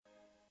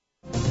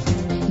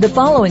The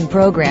following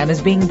program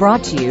is being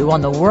brought to you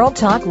on the World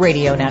Talk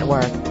Radio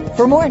Network.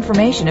 For more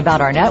information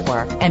about our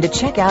network and to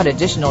check out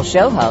additional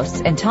show hosts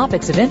and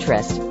topics of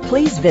interest,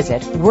 please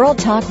visit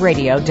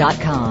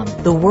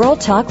worldtalkradio.com. The World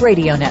Talk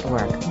Radio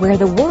Network, where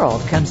the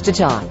world comes to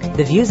talk.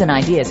 The views and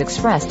ideas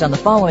expressed on the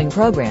following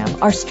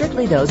program are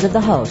strictly those of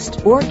the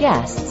host or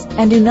guests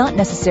and do not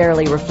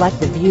necessarily reflect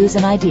the views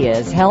and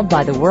ideas held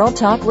by the World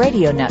Talk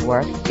Radio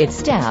Network, its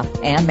staff,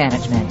 and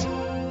management.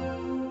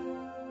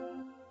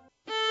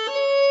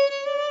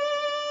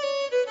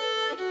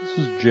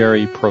 This is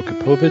Jerry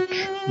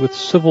Prokopowicz with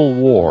Civil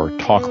War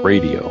Talk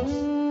Radio.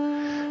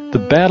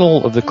 The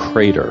Battle of the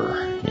Crater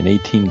in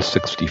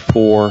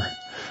 1864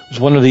 was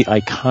one of the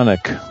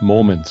iconic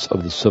moments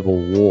of the Civil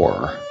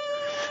War.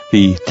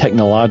 The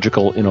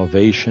technological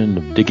innovation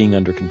of digging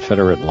under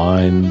Confederate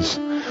lines,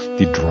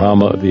 the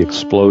drama of the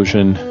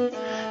explosion,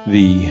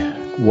 the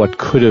what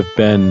could have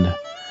been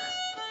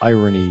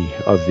irony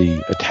of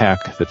the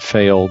attack that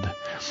failed,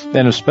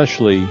 and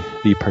especially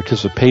the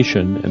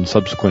participation and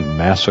subsequent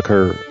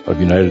massacre of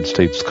United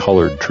States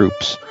colored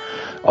troops.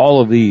 All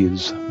of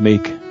these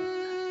make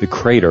the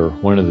crater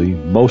one of the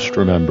most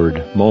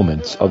remembered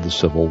moments of the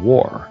Civil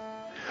War.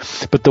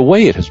 But the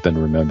way it has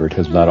been remembered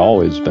has not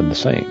always been the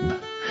same.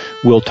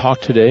 We'll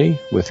talk today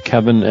with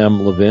Kevin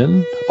M.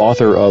 Levin,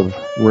 author of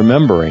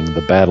Remembering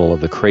the Battle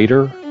of the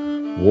Crater,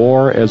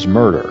 War as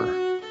Murder.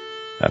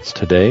 That's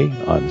today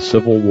on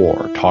Civil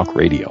War Talk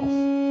Radio.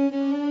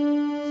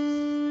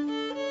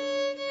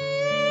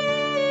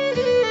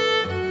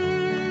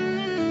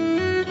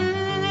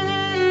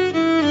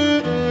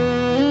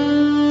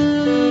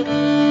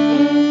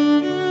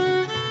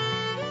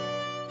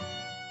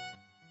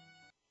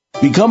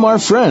 Become our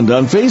friend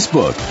on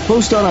Facebook.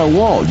 Post on our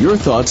wall your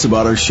thoughts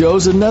about our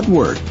shows and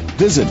network.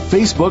 Visit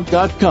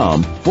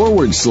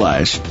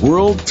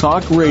facebook.com/World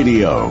Talk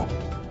Radio.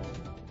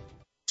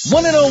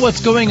 Want to know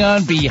what's going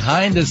on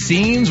behind the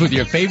scenes with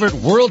your favorite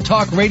World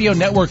Talk Radio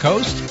Network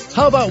host?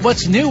 How about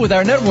what's new with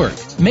our network?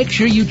 Make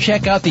sure you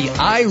check out the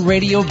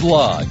iRadio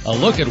blog, a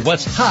look at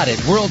what's hot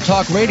at World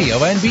Talk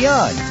Radio and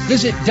beyond.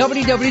 Visit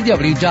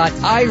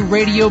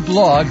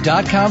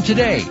www.iradioblog.com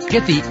today.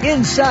 Get the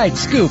inside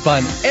scoop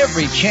on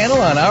every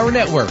channel on our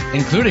network,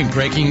 including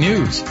breaking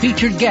news,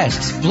 featured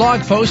guests,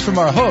 blog posts from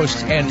our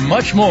hosts, and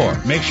much more.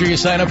 Make sure you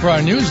sign up for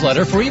our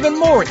newsletter for even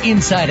more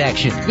inside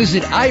action.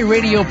 Visit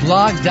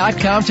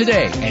iradioblog.com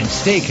today and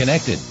stay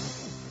connected.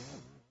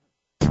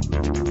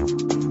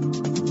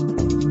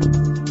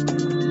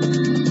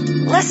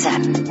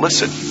 Listen.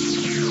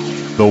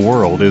 The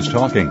world is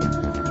talking.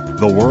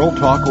 The World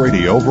Talk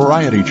Radio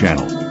Variety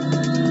Channel.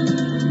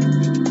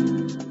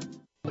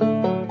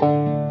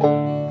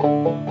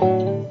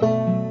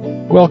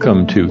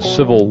 Welcome to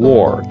Civil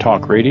War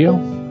Talk Radio.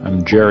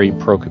 I'm Jerry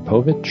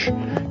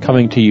Prokopowicz,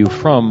 coming to you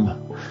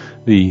from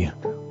the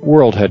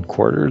world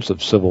headquarters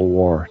of Civil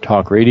War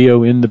Talk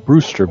Radio in the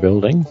Brewster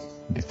Building,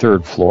 the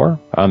third floor,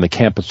 on the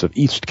campus of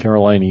East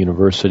Carolina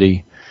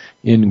University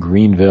in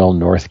Greenville,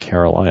 North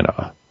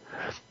Carolina.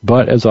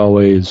 But as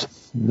always,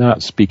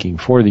 not speaking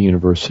for the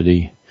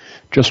university,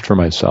 just for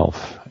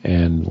myself,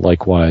 and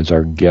likewise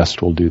our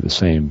guest will do the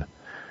same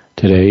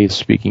today,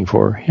 speaking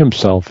for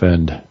himself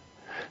and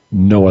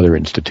no other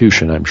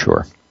institution, I'm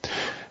sure.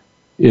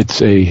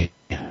 It's a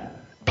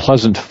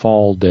pleasant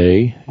fall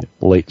day,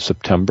 late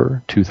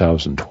September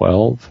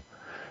 2012,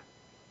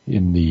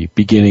 in the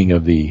beginning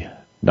of the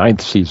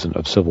 9th season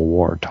of Civil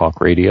War Talk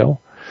Radio.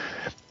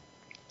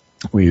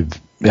 We've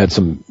had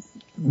some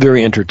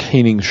very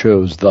entertaining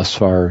shows thus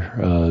far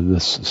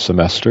this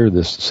semester,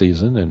 this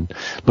season, and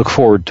look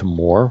forward to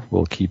more.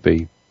 We'll keep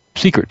a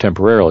secret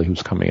temporarily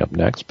who's coming up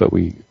next, but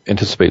we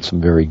anticipate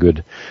some very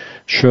good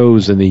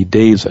shows in the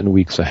days and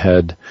weeks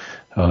ahead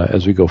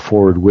as we go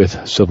forward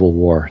with Civil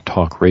War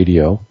Talk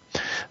Radio.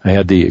 I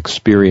had the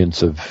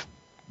experience of,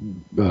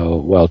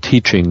 while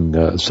teaching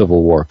a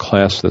Civil War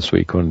class this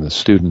week, when the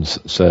students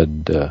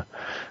said,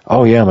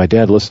 oh yeah, my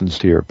dad listens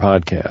to your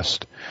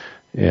podcast.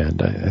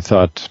 And I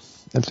thought,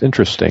 that's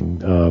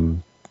interesting.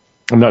 I'm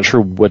not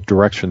sure what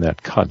direction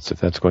that cuts, if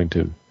that's going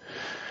to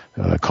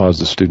cause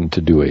the student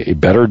to do a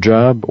better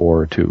job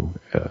or to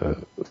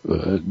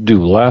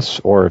do less,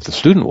 or if the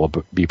student will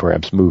be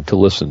perhaps moved to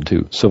listen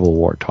to Civil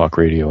War Talk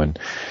Radio and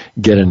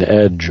get an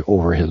edge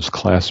over his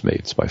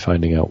classmates by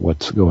finding out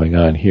what's going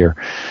on here.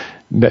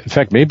 In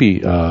fact, maybe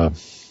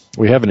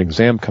we have an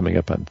exam coming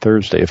up on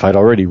Thursday. If I'd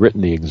already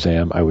written the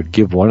exam, I would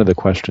give one of the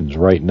questions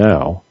right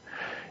now,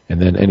 and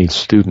then any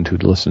student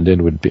who'd listened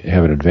in would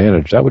have an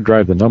advantage. That would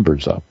drive the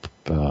numbers up.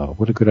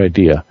 What a good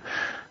idea.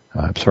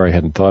 I'm sorry I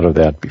hadn't thought of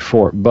that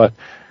before, but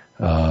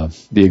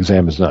the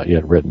exam is not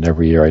yet written.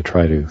 Every year I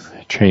try to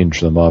change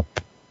them up,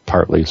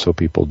 partly so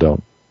people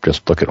don't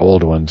just look at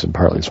old ones, and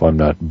partly so I'm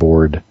not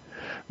bored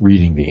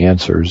reading the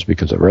answers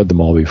because I've read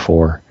them all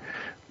before,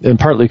 and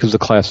partly because the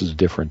class is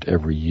different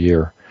every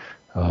year.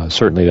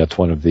 Certainly that's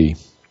one of the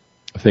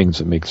things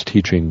that makes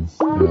teaching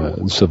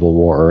Civil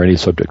War or any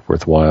subject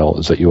worthwhile,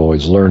 is that you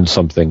always learn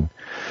something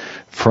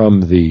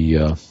from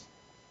the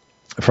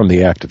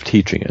act of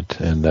teaching it,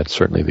 and that's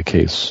certainly the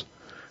case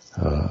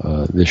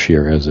this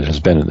year as it has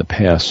been in the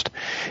past.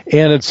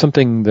 And it's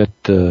something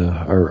that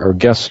our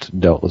guest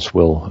doubtless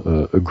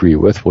will agree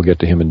with. We'll get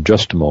to him in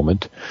just a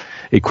moment.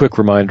 A quick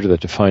reminder that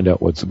to find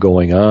out what's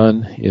going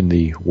on in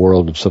the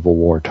world of Civil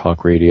War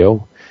Talk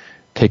Radio,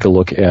 take a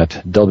look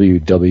at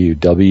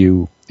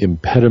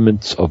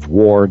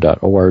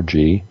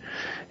www.impedimentsofwar.org,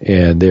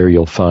 and there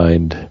you'll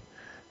find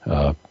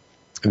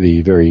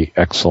the very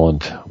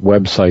excellent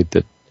website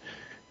that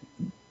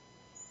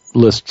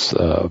lists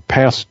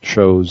past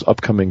shows,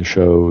 upcoming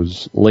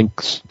shows,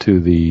 links to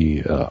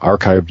the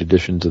archived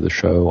editions of the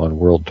show on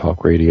World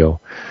Talk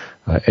Radio.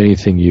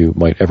 Anything you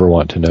might ever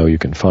want to know, you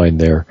can find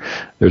there.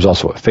 There's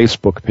also a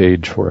Facebook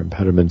page for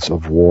Impediments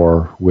of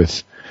War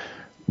with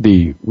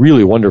the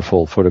really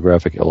wonderful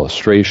photographic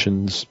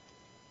illustrations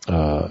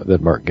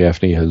that Mark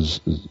Gaffney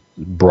has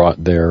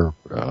brought there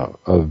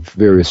of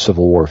various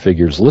Civil War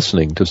figures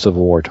listening to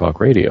Civil War Talk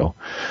Radio.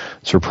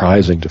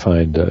 Surprising to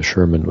find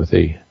Sherman with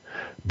a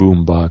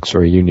boombox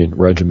or a Union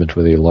regiment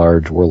with a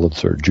large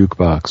Wurlitzer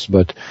jukebox,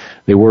 but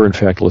they were in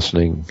fact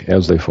listening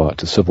as they fought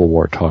to Civil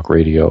War Talk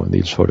Radio, and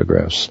these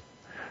photographs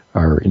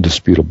are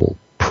indisputable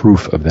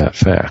proof of that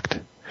fact.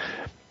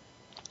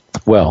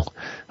 Well,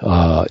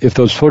 if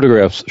those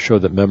photographs show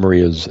that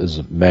memory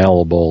is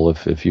malleable,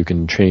 if you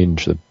can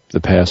change the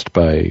past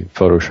by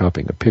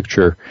photoshopping a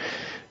picture,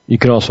 you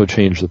can also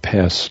change the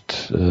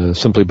past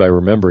simply by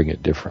remembering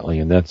it differently,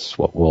 and that's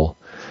what we'll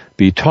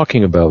be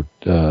talking about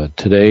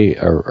today.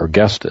 Our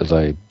guest, as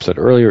I said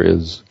earlier,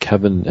 is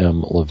Kevin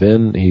M.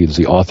 Levin. He's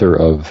the author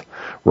of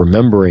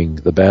Remembering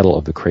the Battle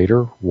of the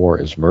Crater, War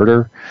is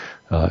Murder.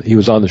 He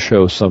was on the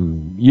show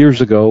some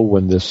years ago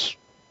when this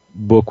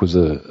book was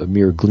a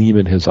mere gleam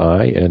in his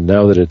eye, and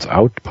now that it's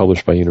out,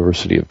 published by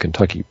University of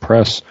Kentucky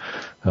Press,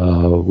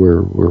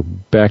 we're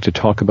back to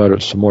talk about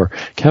it some more.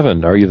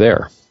 Kevin, are you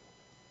there?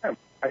 How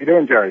you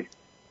doing, Jerry?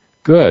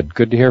 Good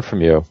to hear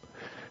from you.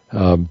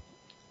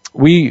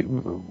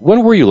 When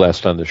were you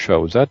last on the show?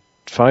 Was that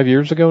 5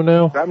 years ago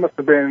now? That must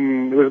have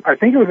been, I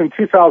think it was in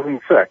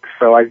 2006,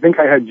 so I think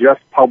I had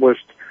just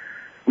published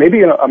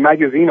maybe a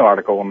magazine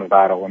article on the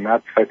battle, and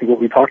that's, I think, what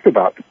we talked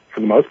about for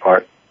the most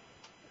part.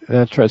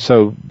 That's right.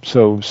 So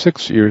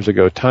 6 years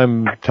ago,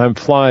 time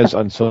flies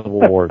on Civil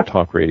War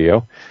Talk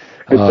Radio.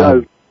 It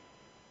does.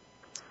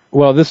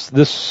 Well, this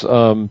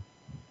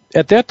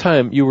at that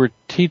time you were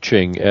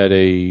teaching at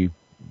an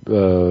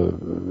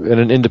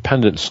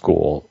independent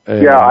school.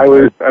 Yeah, I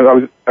was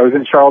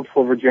in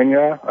Charlottesville,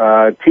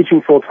 Virginia,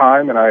 teaching full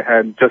time, and I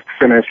had just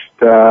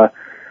finished a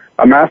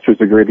master's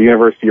degree at the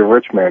University of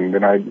Richmond,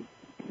 and I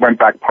went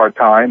back part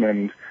time,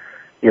 and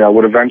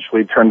what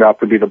eventually turned out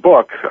to be the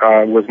book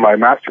was my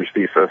master's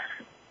thesis.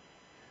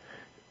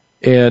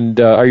 And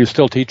are you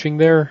still teaching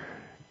there?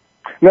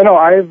 No.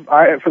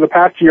 I for the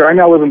past year, I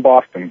now live in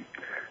Boston.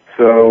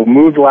 So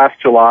moved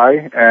last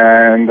July,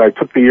 and I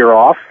took the year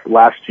off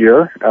last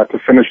year to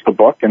finish the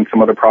book and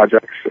some other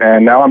projects.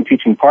 And now I'm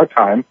teaching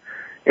part-time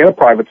in a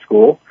private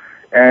school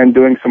and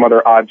doing some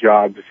other odd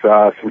jobs,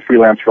 some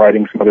freelance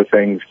writing, some other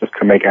things just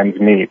to make ends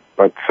meet.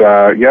 But,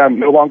 I'm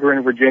no longer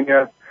in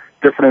Virginia,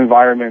 different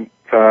environment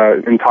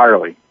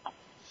entirely.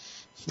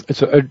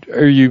 So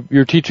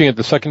you're teaching at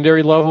the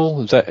secondary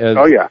level? Is that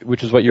oh, yeah.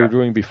 Which is what you were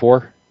doing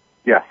before?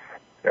 Yes.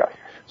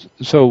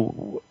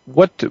 So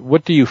what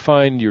do you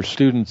find your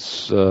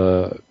students'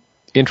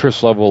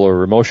 interest level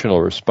or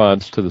emotional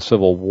response to the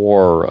Civil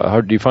War? How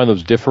do you find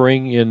those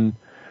differing in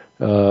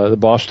the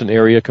Boston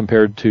area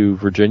compared to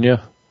Virginia?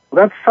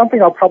 Well, that's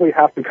something I'll probably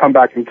have to come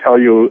back and tell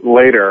you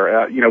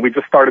later. We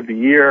just started the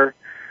year,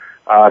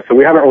 so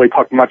we haven't really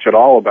talked much at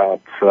all about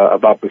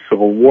the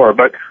Civil War.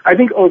 But I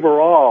think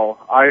overall,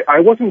 I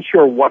wasn't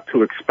sure what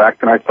to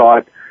expect, and I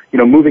thought,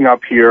 moving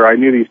up here, I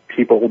knew these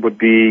people would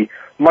be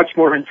much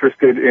more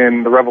interested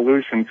in the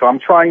revolution, so I'm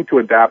trying to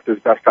adapt as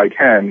best I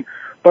can.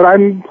 But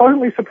I'm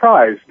pleasantly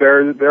surprised.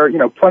 There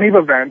are plenty of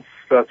events,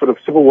 sort of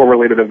Civil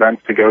War-related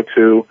events to go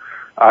to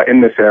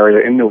in this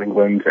area, in New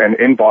England, and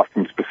in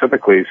Boston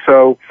specifically.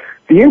 So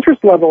the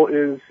interest level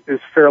is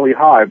fairly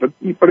high. But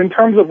in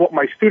terms of what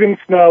my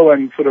students know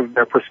and sort of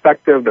their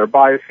perspective, their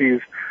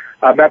biases,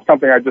 that's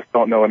something I just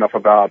don't know enough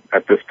about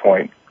at this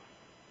point.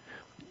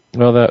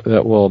 Well,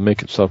 that will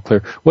make itself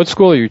clear. What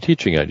school are you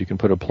teaching at? You can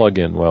put a plug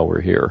in while we're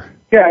here.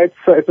 Yeah,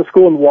 it's a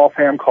school in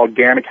Waltham called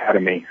Gann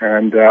Academy,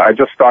 and I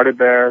just started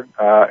there,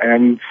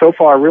 and so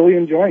far really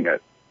enjoying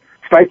it.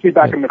 It's nice to be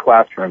back in the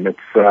classroom. It's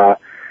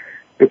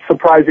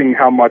surprising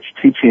how much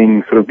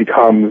teaching sort of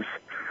becomes,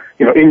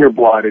 in your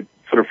blood. It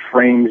sort of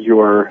frames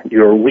your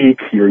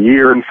week, your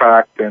year, in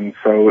fact, and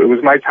so it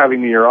was nice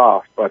having the year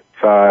off, but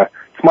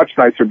it's much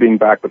nicer being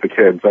back with the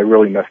kids. I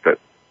really missed it.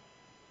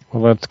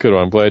 Well, that's good.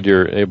 I'm glad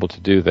you're able to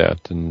do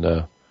that,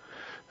 and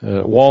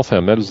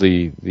Waltham, that is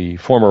the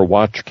former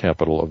watch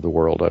capital of the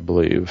world, I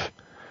believe.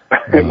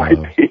 It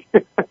might be.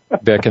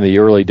 Back in the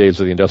early days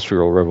of the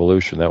Industrial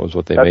Revolution, that was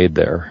what they made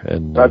there.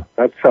 And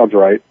that sounds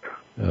right.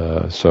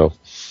 So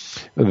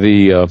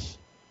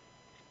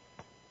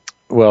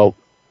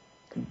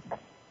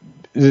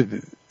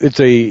it's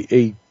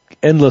a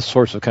endless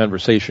source of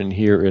conversation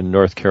here in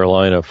North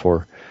Carolina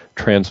for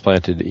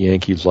transplanted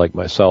Yankees like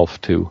myself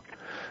to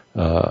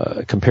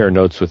compare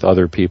notes with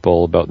other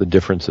people about the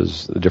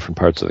differences, the different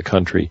parts of the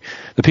country.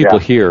 The people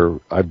here,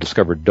 I've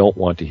discovered, don't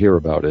want to hear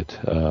about it.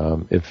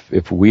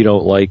 If we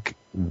don't like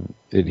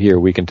it here,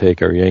 we can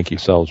take our Yankee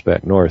selves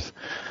back north,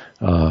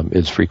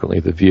 is frequently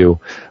the view.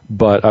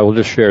 But I will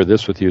just share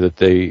this with you, that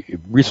they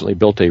recently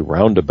built a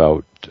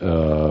roundabout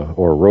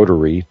or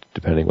rotary,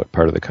 depending what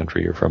part of the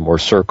country you're from, or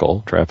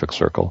circle, traffic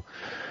circle,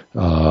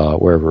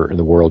 wherever in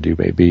the world you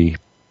may be.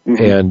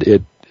 Mm-hmm. And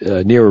it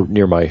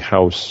near my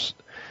house,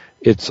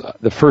 it's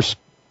the first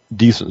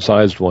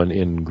decent-sized one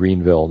in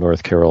Greenville,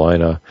 North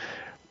Carolina,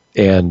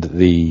 and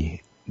the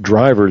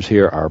drivers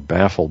here are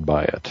baffled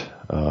by it.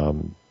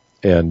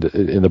 And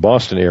in the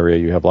Boston area,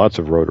 you have lots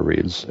of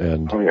rotaries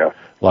and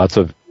lots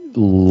of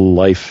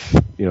life,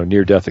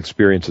 near-death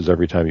experiences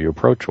every time you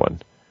approach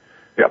one.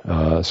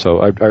 Yeah.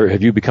 So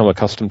have you become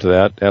accustomed to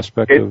that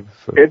aspect of?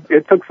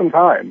 It took some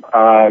time.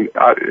 I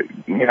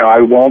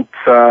won't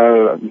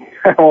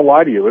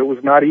lie to you. It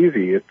was not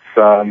easy.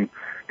 It's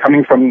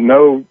coming from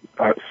no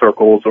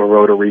circles or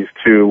rotaries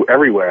to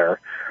everywhere.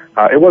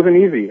 It wasn't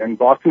easy, and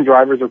Boston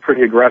drivers are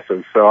pretty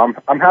aggressive. So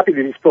I'm happy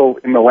that he's still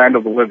in the land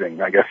of the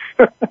living, I guess.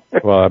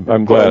 Well,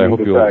 I'm glad. I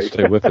hope you'll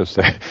stay with us.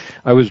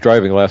 I was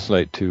driving last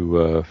night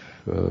to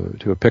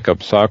a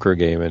pickup soccer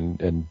game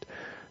and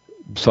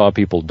saw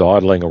people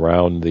dawdling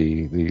around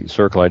the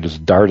circle. I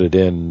just darted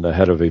in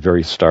ahead of a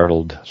very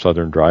startled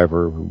Southern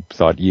driver who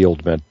thought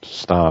yield meant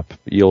stop.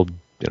 Yield,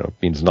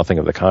 means nothing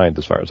of the kind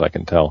as far as I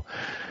can tell.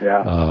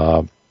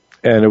 Yeah.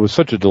 And it was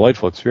such a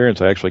delightful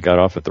experience. I actually got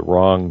off at the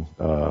wrong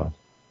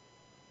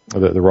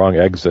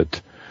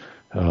exit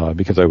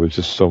because I was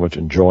just so much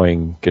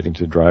enjoying getting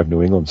to drive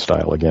New England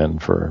style again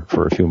for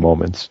a few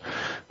moments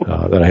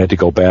that I had to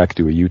go back,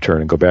 do a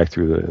U-turn, and go back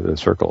through the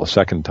circle a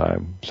second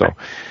time. So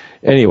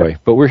anyway,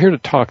 but we're here to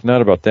talk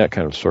not about that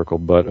kind of circle,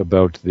 but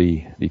about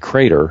the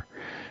crater.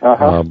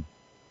 Uh-huh.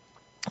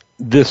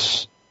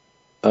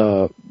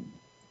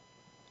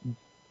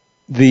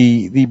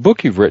 The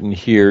book you've written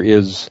here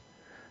is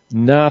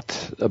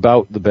not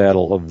about the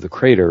Battle of the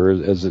Crater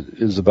as it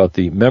is about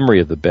the memory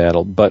of the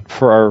battle, but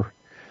for our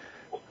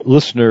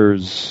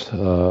listeners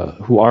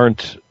who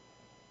aren't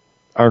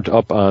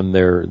up on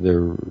their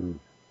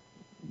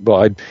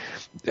well,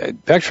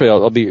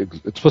 I'll be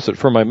explicit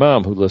for my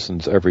mom who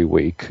listens every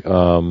week.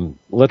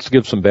 Let's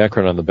give some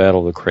background on the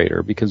Battle of the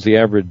Crater, because the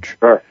average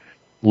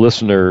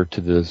listener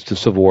to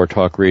Civil War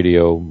Talk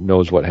Radio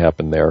knows what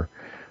happened there.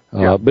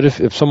 But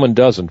if someone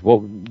doesn't, well,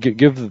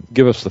 give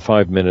us the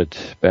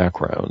 5-minute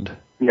background.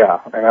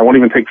 Yeah, and I won't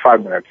even take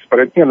 5 minutes.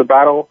 But the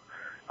battle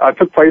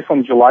took place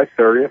on July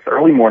 30th,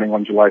 early morning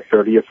on July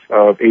 30th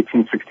of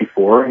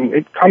 1864, and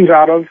it comes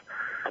out of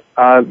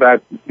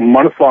that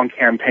month-long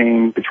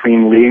campaign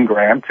between Lee and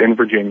Grant in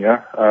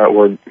Virginia,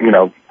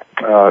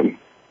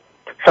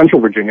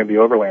 Central Virginia, the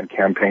Overland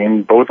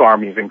Campaign. Both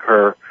armies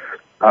incur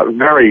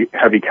very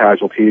heavy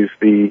casualties.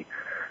 The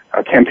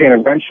campaign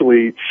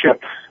eventually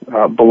shifts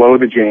below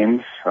the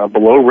James,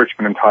 below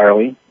Richmond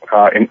entirely.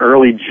 In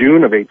early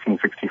June of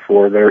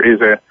 1864, there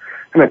is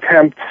an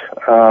attempt,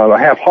 a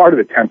half-hearted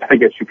attempt, I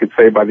guess you could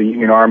say, by the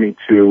Union Army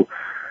to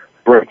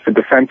break the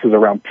defenses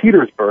around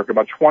Petersburg,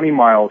 about 20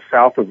 miles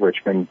south of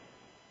Richmond.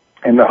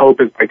 And the hope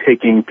is by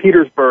taking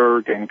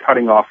Petersburg and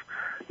cutting off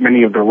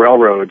many of the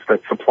railroads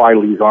that supply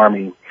Lee's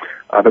army,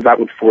 that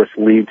would force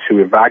Lee to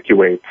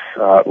evacuate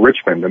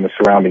Richmond and the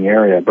surrounding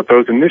area. But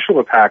those initial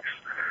attacks,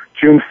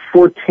 June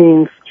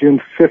 14th,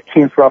 June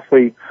 15th,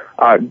 roughly,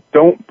 are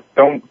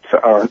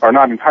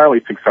not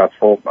entirely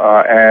successful.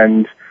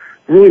 And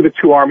really, the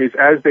two armies,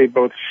 as they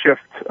both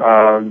shift,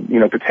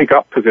 to take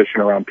up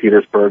position around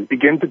Petersburg,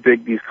 begin to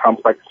dig these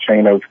complex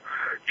chain of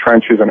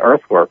trenches and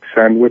earthworks.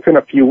 And within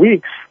a few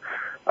weeks,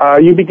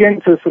 it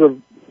begins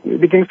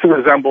to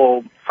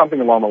resemble something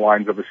along the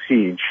lines of a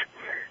siege.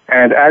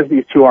 And as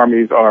these two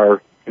armies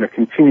are,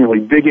 continually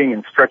digging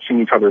and stretching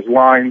each other's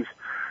lines,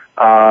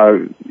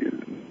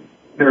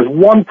 there's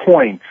one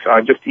point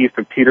just east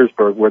of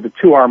Petersburg where the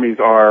two armies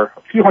are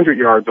a few hundred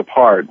yards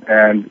apart,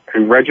 and a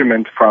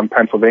regiment from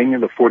Pennsylvania,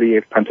 the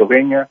 48th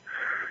Pennsylvania,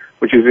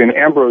 which is in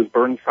Ambrose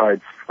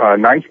Burnside's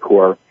 9th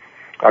Corps,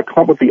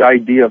 come up with the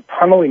idea of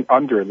tunneling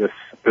under this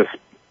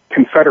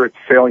Confederate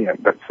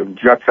salient that sort of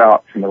juts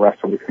out from the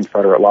rest of the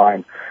Confederate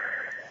line.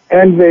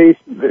 And they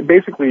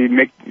basically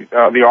make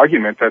the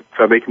argument that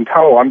they can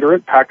tunnel under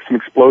it, pack some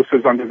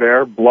explosives under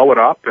there, blow it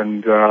up,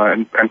 and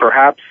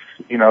perhaps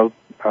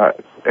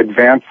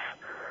advance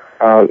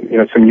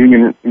some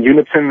Union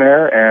units in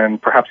there,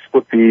 and perhaps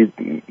split the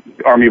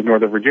Army of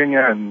Northern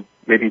Virginia and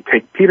maybe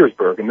take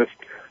Petersburg. And this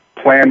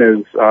plan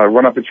is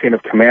run up the chain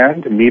of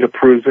command. Meade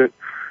approves it.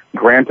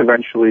 Grant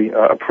eventually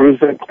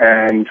approves it.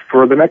 And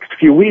for the next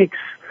few weeks,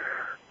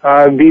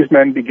 these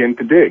men begin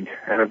to dig,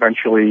 and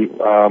eventually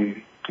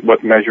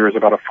what measures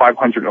about a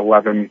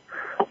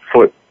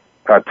 511-foot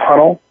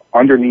tunnel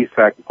underneath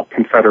that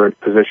Confederate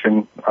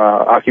position,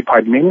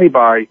 occupied mainly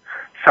by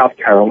South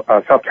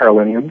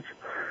Carolinians.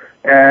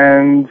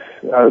 And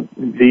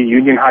the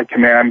Union High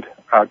Command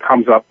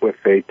comes up with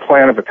a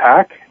plan of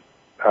attack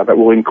that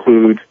will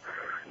include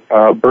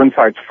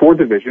Burnside's 4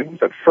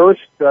 divisions. At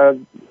first,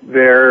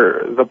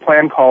 the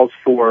plan calls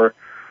for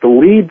the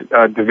lead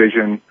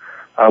division,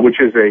 which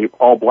is a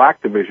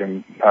all-black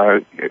division.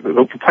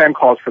 The plan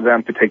calls for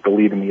them to take the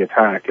lead in the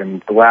attack,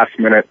 and at the last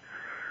minute,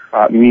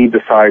 Meade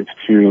decides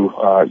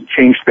to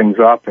change things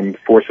up and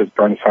forces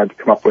Burnside to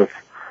come up with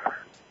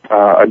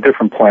a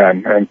different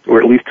plan,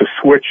 or at least to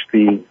switch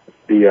the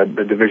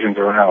divisions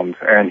around.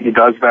 And he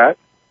does that.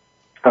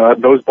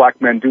 Those black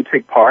men do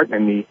take part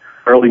in the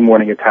early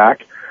morning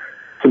attack.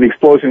 So the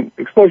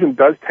explosion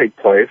does take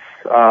place,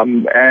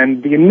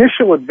 and the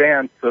initial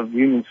advance of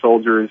Union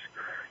soldiers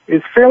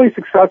is fairly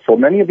successful.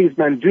 Many of these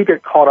men do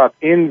get caught up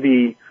in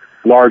the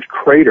large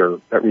crater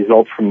that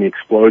results from the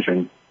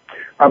explosion.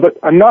 But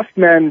enough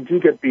men do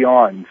get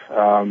beyond.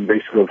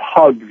 They sort of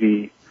hug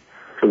the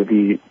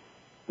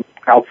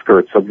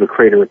outskirts of the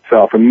crater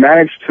itself and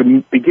manage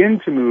to begin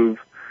to move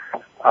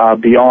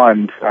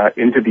beyond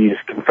into these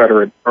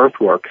Confederate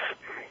earthworks.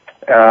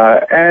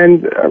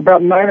 And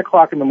about 9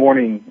 o'clock in the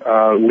morning,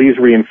 Lee's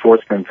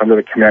reinforcements under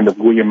the command of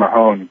William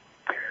Mahone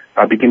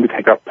begin to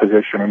take up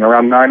position. And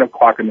around 9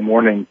 o'clock in the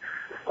morning,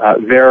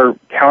 their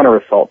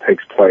counter-assault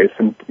takes place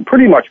and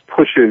pretty much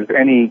pushes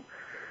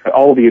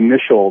all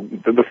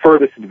the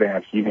furthest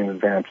advance, Union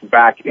advance,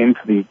 back into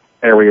the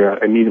area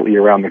immediately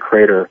around the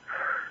crater.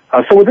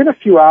 So within a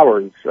few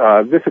hours,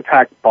 this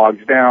attack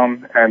bogs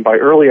down, and by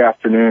early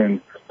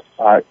afternoon,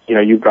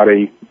 you've got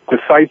a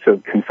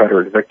decisive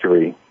Confederate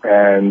victory.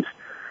 And,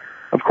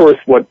 of course,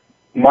 what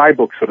my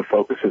book sort of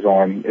focuses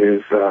on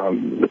is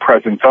the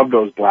presence of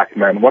those black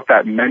men, what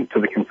that meant to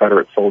the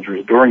Confederate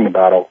soldiers during the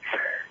battle,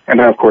 and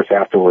then, of course,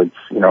 afterwards,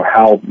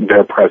 how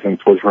their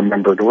presence was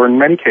remembered or, in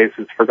many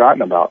cases,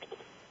 forgotten about.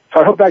 So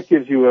I hope that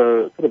gives you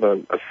a sort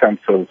of a sense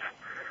of,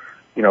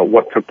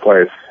 what took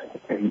place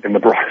in the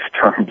broadest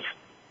terms.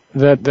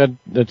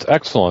 That's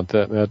excellent.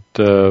 That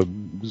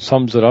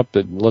sums it up.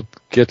 It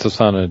gets us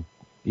on an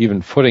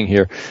even footing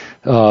here.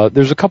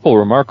 There's a couple of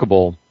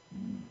remarkable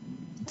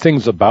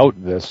things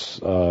about this.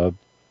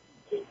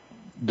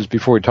 Just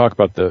before we talk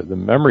about the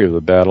memory of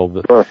the battle,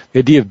 the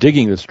idea of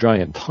digging this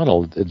giant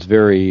tunnel, it's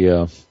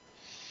very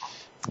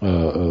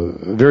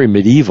very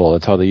medieval.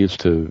 That's how they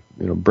used to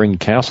bring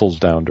castles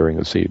down during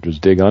the siege, was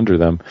dig under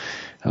them.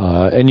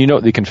 And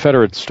the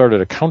Confederates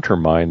started a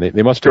countermine.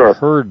 They must have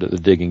heard the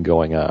digging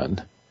going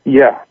on.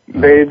 Yeah,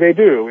 they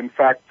do. In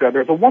fact,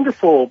 there's a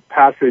wonderful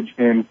passage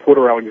in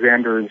Porter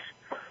Alexander's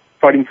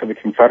Fighting for the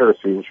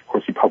Confederacy, which of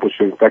course he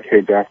publishes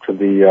decades after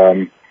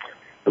the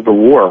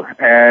war.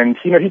 And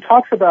he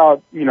talks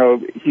about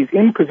he's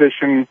in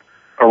position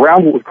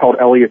around what was called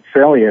Elliott's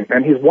Salient,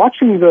 and he's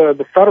watching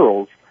the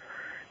Federals.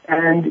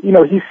 And,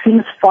 he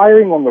sees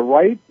firing on the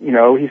right,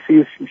 he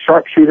sees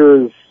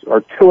sharpshooters,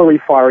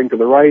 artillery firing to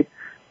the right,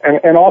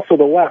 and also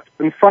the left.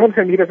 In front of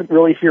him, he doesn't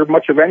really hear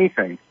much of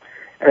anything.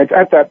 And it's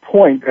at that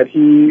point that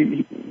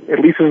he at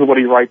least this is what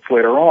he writes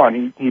later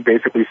on, he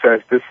basically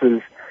says,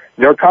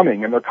 they're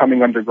coming, and they're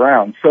coming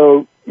underground.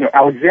 So,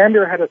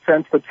 Alexander had a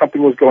sense that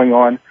something was going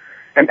on,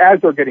 and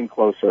as they're getting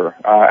closer,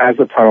 as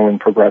the tunneling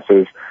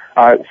progresses,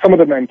 some of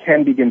the men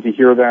can begin to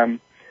hear them.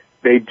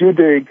 They do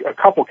dig a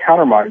couple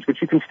countermines,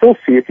 which you can still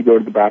see if you go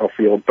to the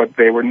battlefield, but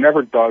they were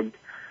never dug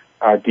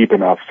deep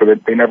enough, so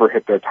that they never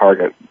hit their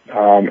target.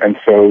 And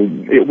so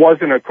it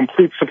wasn't a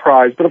complete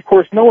surprise, but of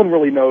course no one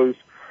really knows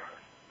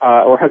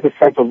or has a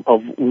sense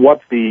of what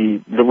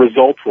the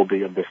result will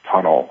be of this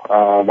tunnel.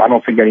 I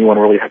don't think anyone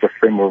really has a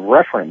frame of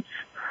reference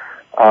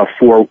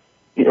for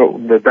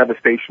the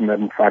devastation that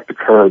in fact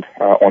occurred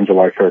on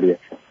July 30th.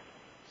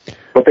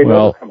 But they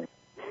know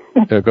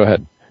they're coming. Go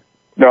ahead.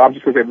 No, I'm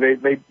just going to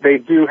say they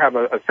do have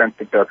a sense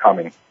that they're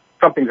coming.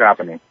 Something's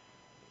happening.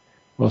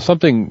 Well,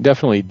 something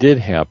definitely did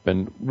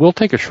happen. We'll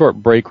take a short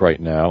break right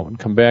now and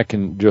come back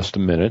in just a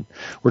minute.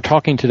 We're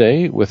talking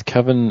today with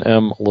Kevin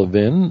M.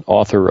 Levin,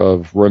 author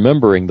of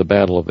Remembering the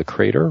Battle of the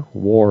Crater,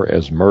 War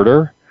as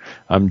Murder.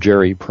 I'm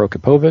Jerry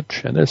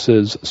Prokopowicz, and this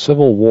is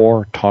Civil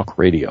War Talk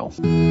Radio.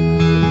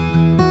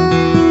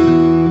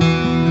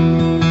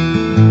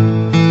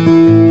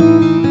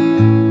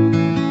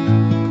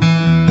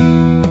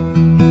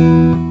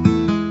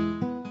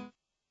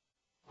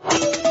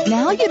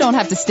 You don't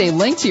have to stay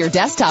linked to your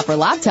desktop or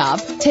laptop.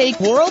 Take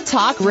World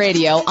Talk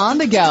Radio on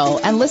the go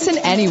and listen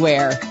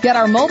anywhere. Get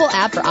our mobile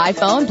app for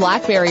iPhone,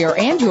 BlackBerry, or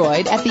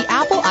Android at the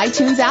Apple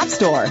iTunes App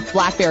Store,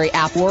 BlackBerry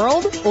App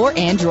World, or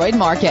Android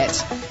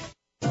Market.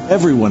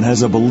 Everyone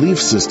has a belief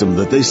system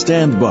that they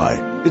stand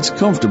by. It's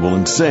comfortable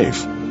and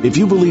safe. If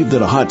you believe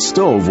that a hot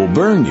stove will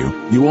burn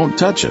you, you won't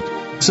touch it.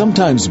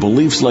 Sometimes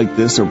beliefs like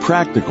this are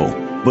practical,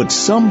 but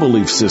some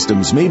belief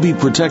systems may be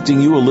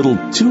protecting you a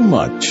little too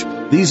much.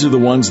 These are the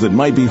ones that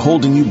might be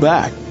holding you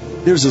back.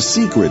 There's a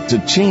secret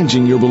to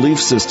changing your belief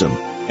system,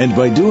 and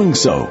by doing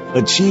so,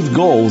 achieve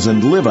goals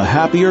and live a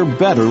happier,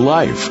 better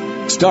life.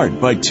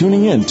 Start by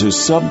tuning in to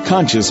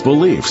Subconscious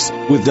Beliefs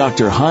with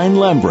Dr. Hein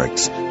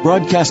Lambrix,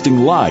 broadcasting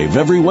live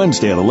every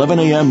Wednesday at 11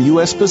 a.m.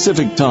 U.S.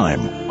 Pacific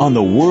Time on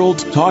the World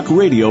Talk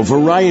Radio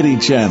Variety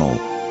Channel.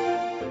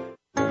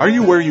 Are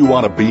you where you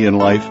want to be in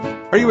life?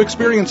 Are you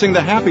experiencing the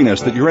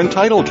happiness that you're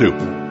entitled to?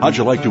 How'd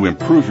you like to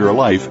improve your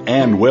life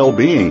and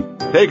well-being?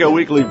 Take a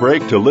weekly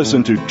break to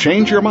listen to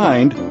Change Your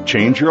Mind,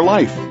 Change Your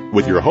Life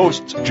with your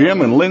hosts,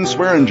 Jim and Lynn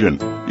Swearingen.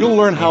 You'll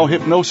learn how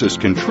hypnosis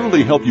can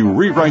truly help you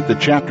rewrite the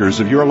chapters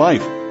of your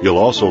life. You'll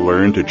also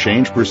learn to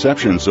change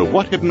perceptions of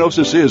what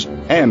hypnosis is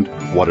and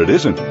what it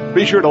isn't.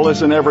 Be sure to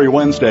listen every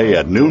Wednesday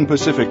at noon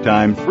Pacific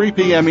Time, 3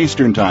 p.m.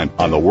 Eastern Time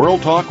on the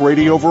World Talk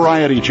Radio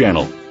Variety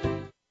Channel.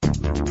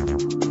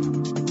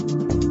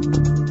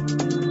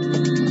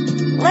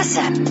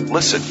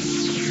 Listen.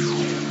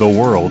 The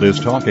world is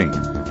talking.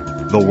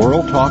 The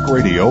World Talk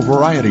Radio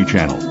Variety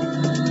Channel.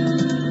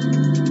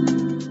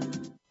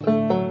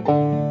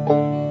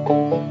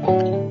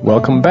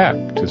 Welcome back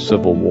to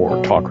Civil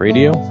War Talk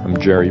Radio. I'm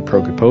Jerry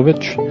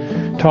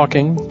Prokopowicz,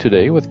 talking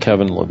today with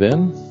Kevin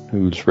Levin,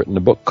 who's written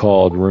a book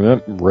called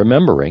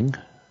Remembering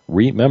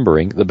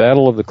the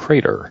Battle of the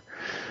Crater,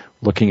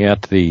 looking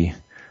at the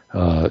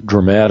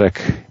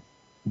dramatic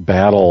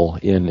battle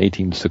in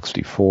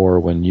 1864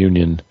 when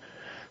Union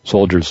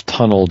soldiers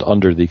tunneled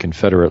under the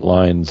Confederate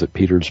lines at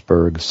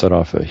Petersburg, set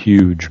off a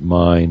huge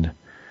mine,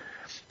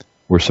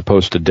 were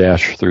supposed to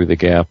dash through the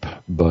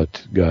gap,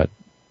 but got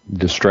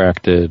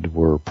distracted,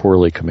 were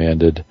poorly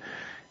commanded,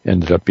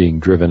 ended up being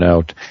driven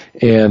out.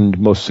 And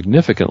most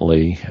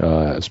significantly,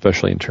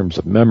 especially in terms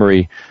of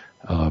memory,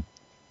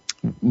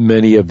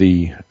 many of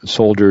the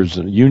soldiers,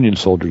 Union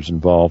soldiers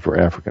involved, were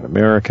African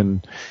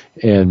American,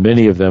 and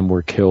many of them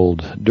were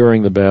killed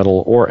during the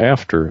battle or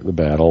after the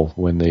battle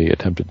when they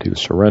attempted to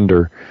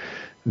surrender.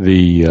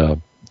 The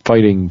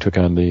fighting took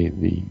on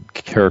the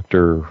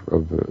character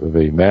of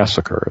a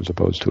massacre as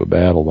opposed to a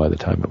battle by the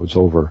time it was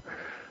over,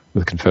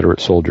 with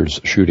Confederate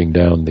soldiers shooting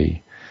down the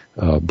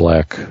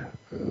black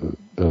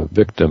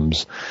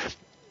victims.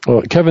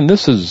 Well, Kevin,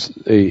 this is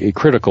a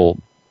critical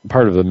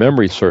part of the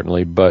memory,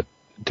 certainly, but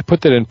to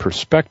put that in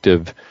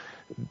perspective,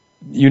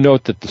 you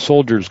note that the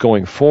soldiers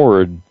going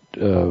forward,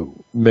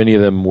 many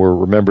of them were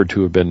remembered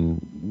to have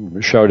been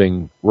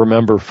shouting,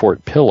 "Remember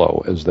Fort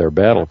Pillow," as their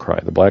battle cry.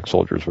 The black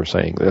soldiers were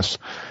saying this,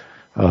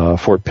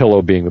 Fort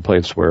Pillow being the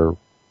place where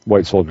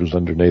white soldiers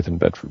under Nathan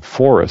Bedford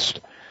Forrest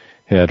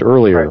had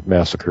earlier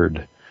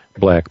massacred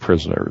black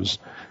prisoners.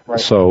 Right.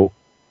 So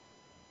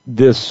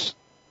this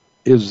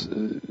is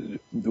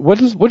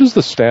what is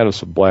the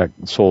status of black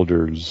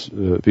soldiers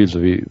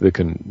vis-a-vis the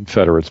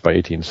Confederates by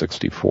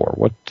 1864?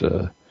 What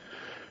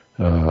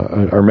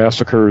are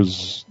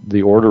massacres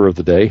the order of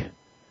the day?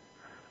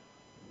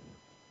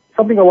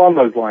 Something along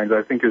those lines,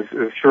 I think, is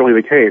surely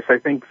the case. I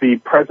think the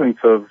presence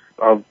of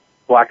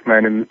black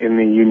men in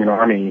the Union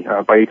Army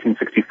by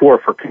 1864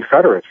 for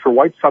Confederates, for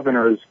white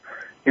Southerners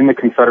in the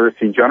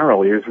Confederacy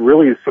generally, is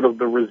really sort of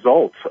the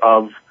result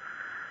of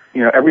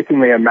everything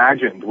they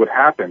imagined would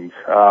happen.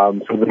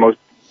 So the most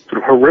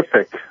sort of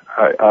horrific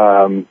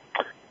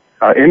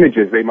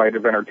images they might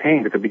have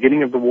entertained at the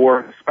beginning of the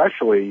war,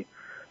 especially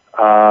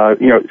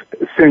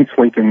since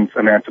Lincoln's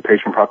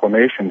Emancipation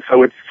Proclamation.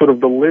 So it's sort of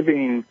the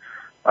living,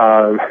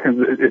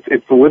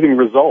 it's the living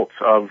result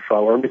of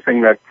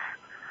everything that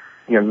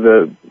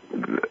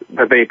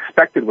that they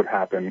expected would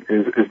happen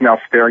is now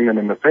staring them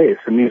in the face.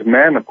 And these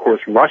men, of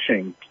course,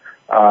 rushing,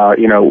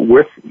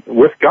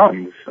 with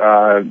guns,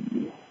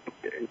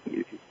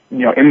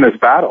 in this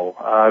battle,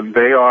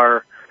 they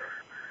are.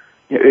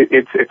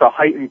 It's a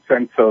heightened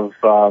sense of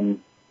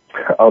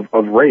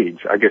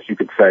rage, I guess you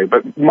could say.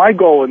 But my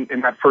goal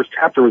in that first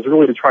chapter was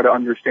really to try to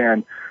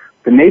understand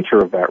the nature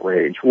of that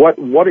rage.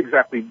 What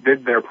exactly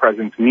did their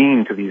presence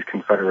mean to these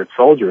Confederate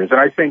soldiers? And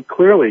I think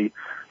clearly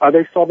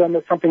they saw them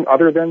as something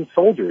other than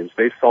soldiers.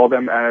 They saw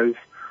them as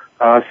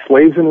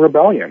slaves in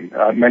rebellion.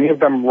 Many of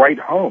them write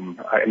home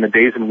in the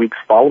days and weeks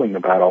following the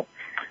battle.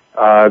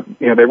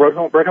 They wrote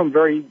home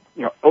very,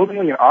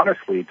 openly and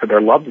honestly to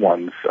their loved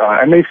ones,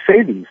 and they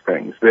say these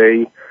things.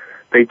 They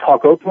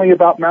talk openly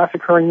about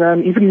massacring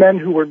them, even men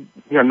who were,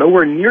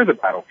 nowhere near the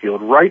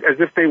battlefield, right as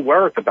if they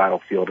were at the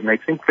battlefield, and they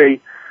think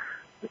they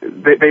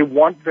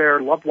want their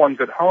loved ones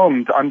at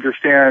home to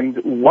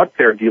understand what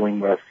they're dealing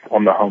with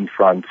on the home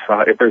front.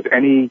 If there's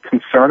any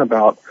concern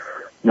about,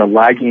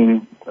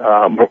 lagging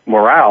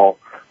morale,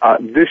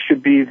 this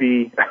should be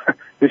the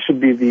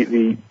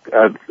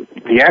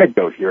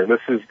anecdote here.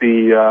 This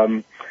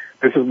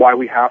is why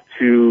we have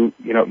to,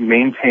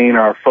 maintain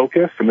our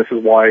focus, and this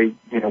is why,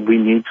 we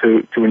need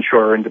to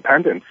ensure our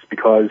independence,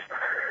 because,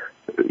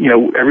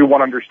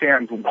 everyone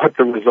understands what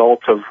the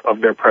result of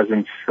their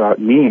presence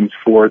means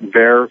for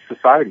their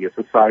society, a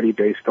society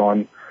based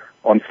on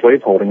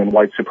slaveholding and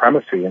white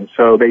supremacy. And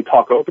so they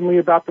talk openly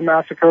about the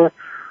massacre,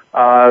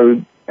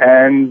 and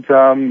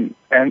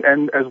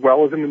as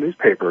well as in the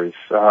newspapers.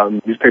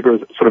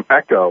 Newspapers sort of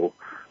echo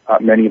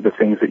many of the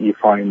things that you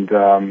find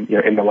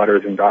in the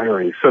letters and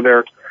diaries. So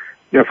they're,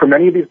 for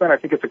many of these men, I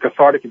think it's a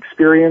cathartic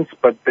experience,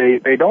 but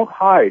they don't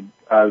hide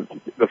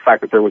the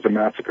fact that there was a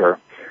massacre.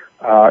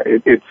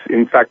 It's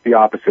in fact the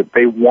opposite.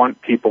 They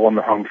want people on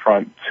the home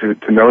front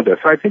to know this.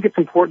 And I think it's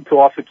important to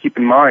also keep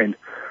in mind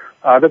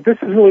that this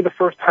is really the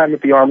first time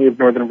that the Army of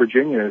Northern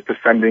Virginia is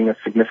defending a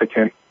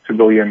significant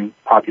civilian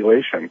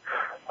population.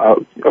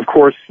 Of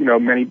course,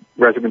 many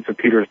residents of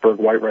Petersburg,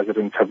 white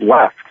residents, have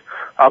left,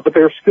 but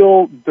they're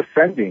still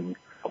defending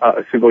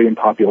a civilian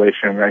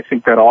population, and I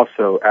think that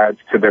also adds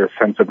to their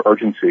sense of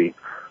urgency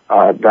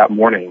that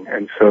morning.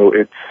 And so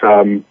it's,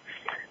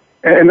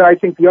 and I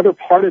think the other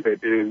part of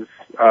it is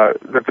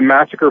that the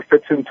massacre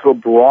fits into a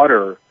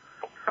broader,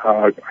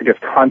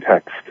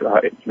 context,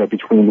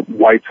 between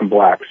whites and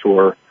blacks,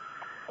 or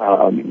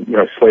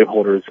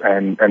slaveholders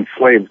and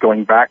slaves,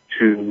 going back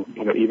to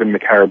even the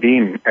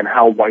Caribbean, and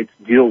how whites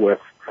deal with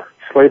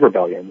slave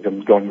rebellions,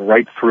 and going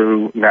right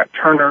through Nat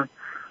Turner,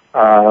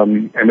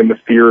 and then the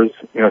fears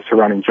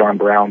surrounding John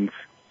Brown's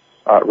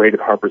raid at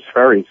Harper's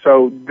Ferry.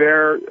 So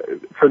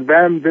for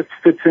them, this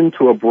fits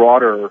into a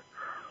broader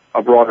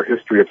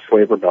history of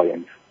slave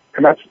rebellions,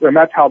 and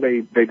that's how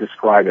they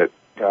describe it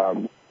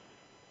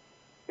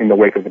in the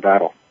wake of the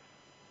battle.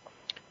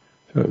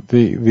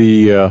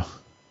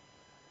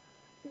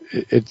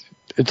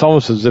 It's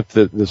almost as if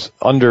this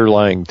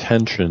underlying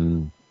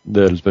tension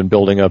that has been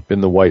building up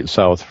in the white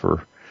South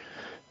for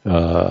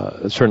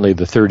certainly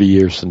the 30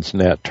 years since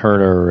Nat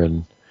Turner,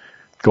 and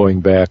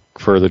going back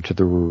further to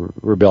the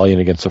rebellion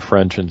against the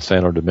French in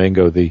Santo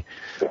Domingo, the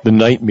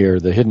nightmare,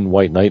 the hidden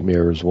white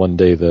nightmare, is one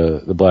day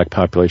the black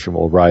population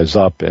will rise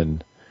up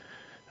and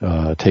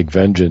take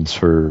vengeance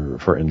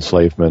for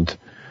enslavement.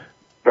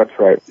 That's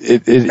right.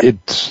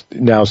 It's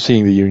now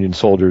seeing the Union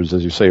soldiers,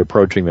 as you say,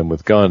 approaching them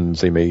with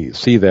guns. They may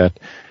see that,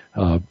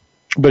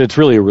 but it's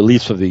really a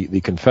release of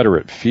the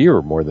Confederate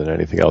fear more than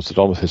anything else. It's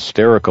almost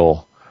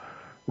hysterical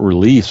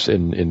release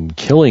in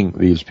killing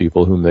these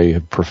people whom they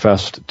have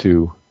professed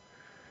to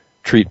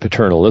treat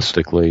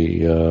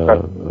paternalistically.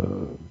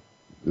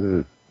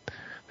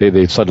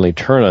 They suddenly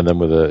turn on them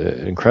with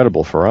an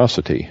incredible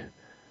ferocity.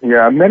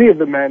 Yeah, many of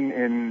the men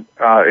in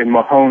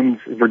Mahone's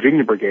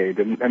Virginia Brigade,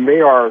 and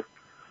they're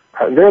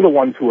the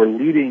ones who are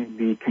leading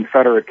the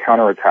Confederate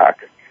counterattack.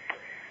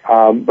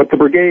 But the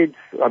brigades,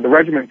 the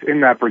regiments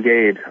in that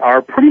brigade,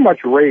 are pretty much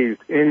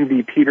raised in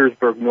the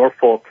Petersburg,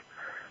 Norfolk,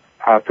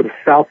 to the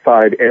south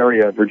side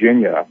area of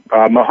Virginia.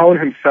 Mahone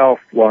himself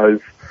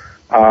was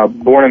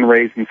born and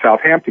raised in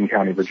Southampton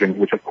County, Virginia,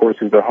 which of course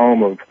is the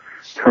home of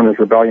Turner's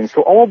Rebellion.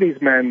 So all of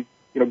these men,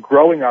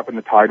 growing up in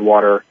the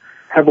Tidewater,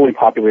 heavily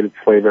populated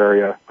slave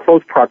area,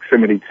 close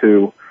proximity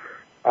to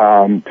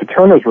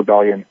Turner's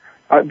Rebellion,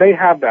 they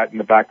have that in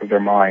the back of their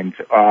mind.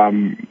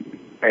 And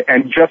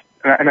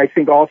I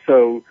think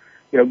also,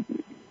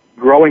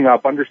 growing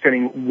up,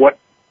 understanding what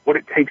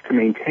it takes to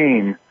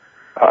maintain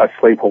a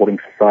slaveholding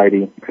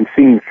society and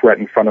seeing the threat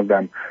in front of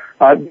them,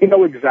 they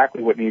know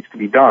exactly what needs to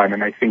be done.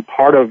 And I think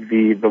part of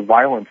the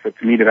violence that's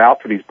meted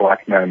out to these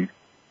black men,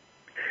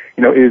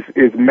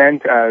 is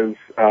meant as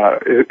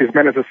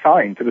a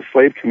sign to the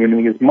slave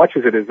community as much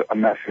as it is a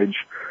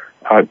message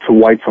to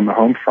whites on the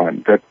home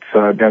front, that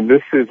now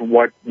this is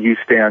what you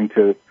stand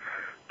to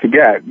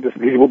get.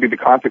 These will be the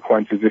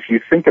consequences if you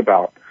think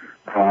about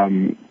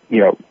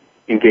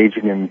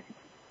engaging in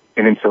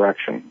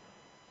insurrection.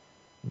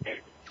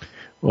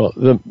 Well,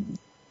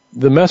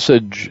 the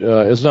message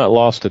is not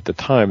lost at the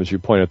time, as you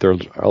point out. There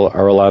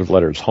are a lot of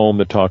letters home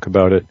that talk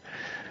about it,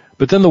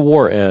 but then the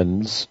war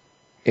ends,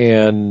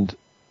 and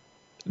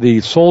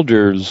the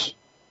soldiers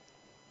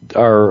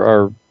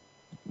are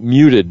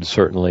muted,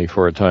 certainly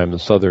for a time, the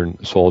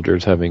Southern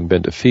soldiers having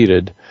been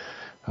defeated.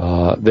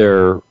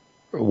 Their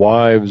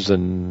wives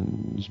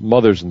and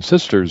mothers and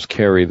sisters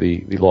carry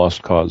the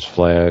Lost Cause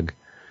flag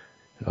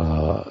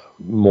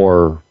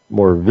more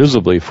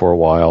visibly for a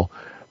while,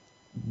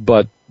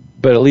 but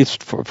at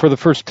least for the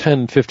first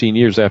 10, 15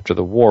 years after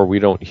the war, we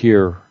don't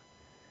hear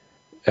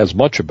as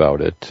much about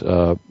it.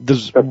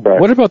 That's right.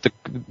 What about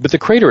but the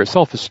crater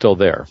itself is still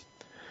there?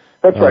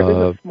 That's right.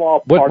 There's a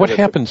small part what of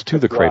happens to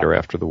the crater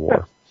after the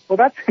war? Well,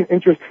 that's an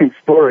interesting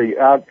story.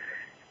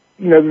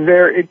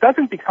 It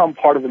doesn't become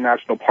part of the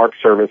National Park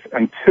Service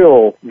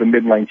until the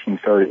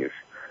mid-1930s.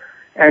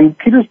 And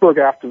Petersburg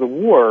after the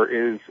war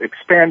is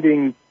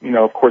expanding.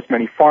 Of course,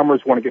 many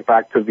farmers want to get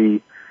back to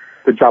the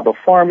job of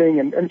farming,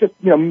 and just,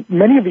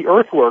 many of the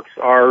earthworks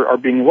are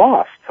being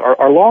lost,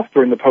 are lost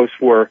during the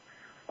post-war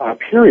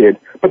period.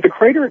 But the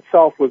crater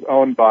itself was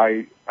owned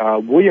by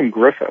William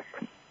Griffith,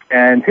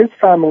 and his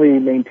family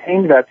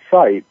maintained that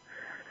site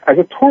as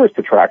a tourist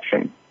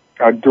attraction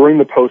during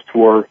the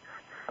post-war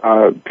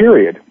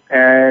period.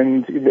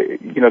 And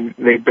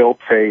they built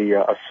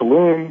a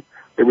saloon.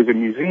 There was a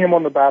museum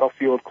on the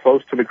battlefield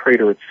close to the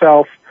crater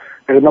itself.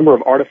 There were a number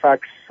of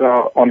artifacts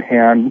on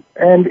hand,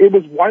 and it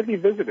was widely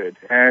visited.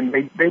 And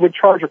they would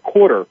charge a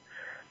quarter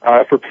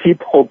for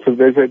people to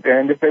visit.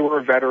 And if they were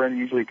a veteran,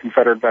 usually a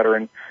Confederate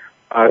veteran,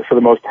 for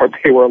the most part,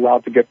 they were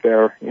allowed to get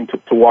there and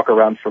to walk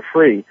around for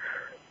free.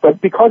 But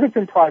because it's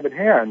in private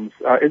hands,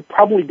 it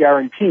probably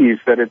guarantees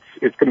that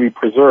it's going to be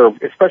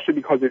preserved, especially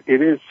because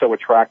it is so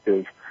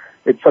attractive.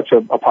 It's such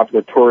a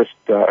popular tourist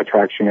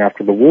attraction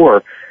after the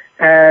war.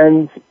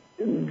 And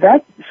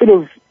that sort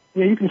of,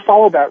 you can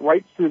follow that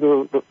right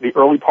through the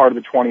early part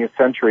of the 20th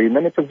century, and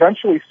then it's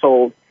eventually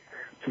sold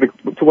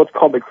to what's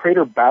called the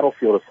Crater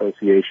Battlefield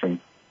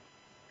Association.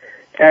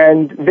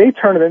 And they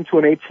turn it into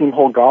an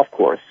 18-hole golf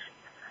course.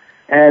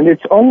 And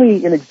it's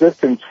only in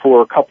existence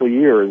for a couple of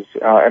years.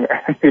 And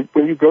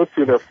when you go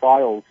through their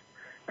files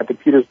at the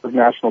Petersburg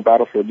National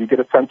Battlefield, you get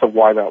a sense of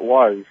why that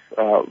was,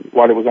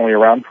 why it was only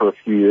around for a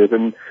few years.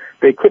 And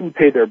they couldn't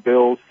pay their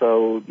bills,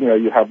 so,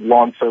 you have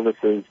lawn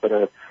services that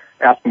are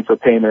asking for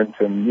payment,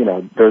 and,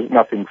 there's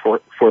nothing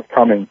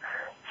forthcoming.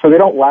 So they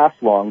don't last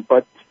long,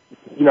 but,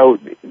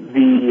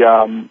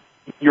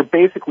 you're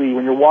basically,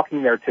 when you're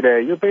walking there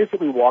today, you're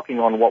basically walking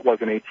on what was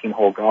an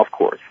 18-hole golf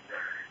course.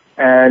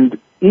 And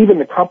even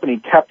the company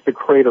kept the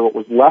crater, what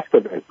was left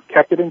of it,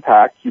 kept it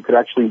intact. You could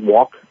actually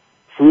walk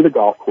through the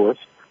golf course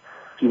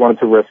if you wanted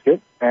to risk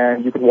it,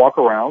 and you could walk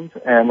around.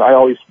 And I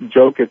always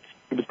joke it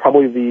was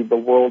probably the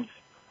world's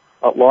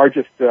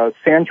largest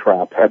sand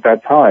trap at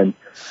that time.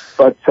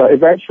 But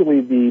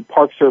eventually the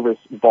Park Service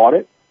bought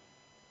it,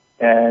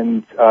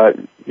 and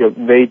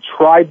they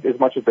tried as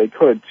much as they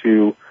could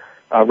to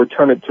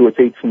return it to its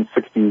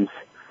 1860s,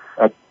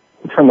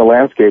 turn the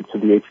landscape to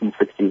the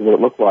 1860s, what it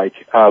looked like.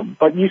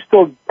 But you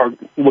still are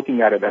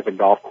looking at it as a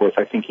golf course,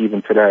 I think,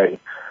 even today.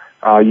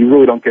 You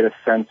really don't get a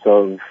sense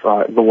of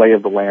the lay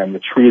of the land, the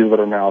trees that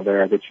are now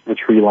there, the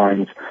tree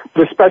lines,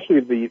 but especially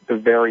the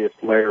various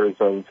layers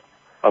of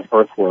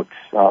earthworks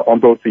on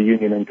both the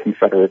Union and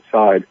Confederate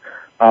side.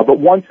 But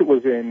once it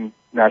was in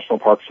National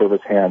Park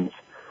Service hands,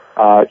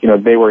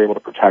 they were able to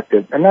protect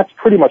it. And that's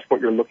pretty much what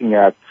you're looking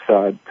at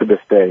to this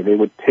day. They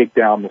would take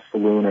down the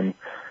saloon and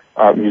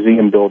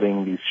museum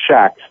building, these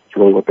shacks, is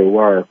really what they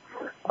were.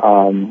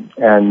 And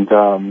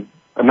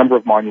a number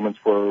of monuments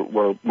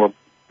were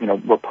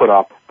put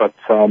up, but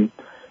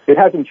it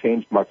hasn't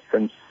changed much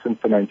since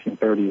the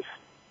 1930s.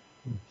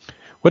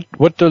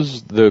 What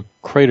does the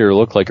crater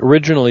look like?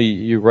 Originally,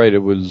 you're right, it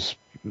was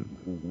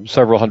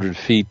several hundred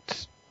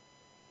feet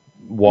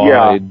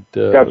wide.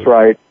 Yeah, that's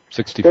right.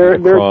 60 feet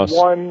across. There's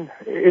one,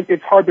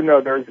 it's hard to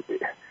know.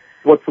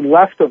 What's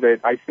left of it,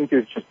 I think,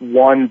 is just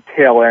one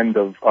tail end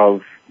of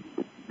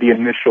the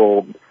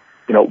initial,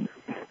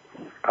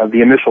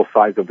 the initial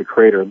size of the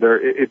crater.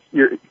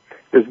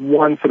 There's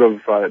one sort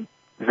of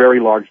very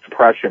large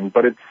depression,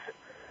 but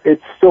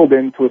it's filled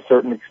in to a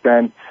certain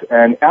extent.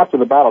 And after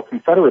the battle,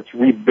 Confederates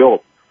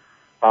rebuilt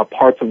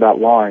parts of that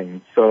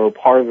line. So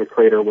part of the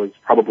crater was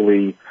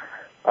probably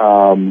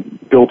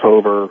built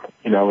over,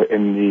 in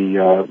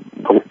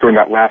during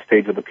that last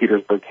stage of the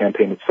Petersburg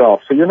campaign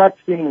itself. So you're not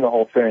seeing the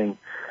whole thing.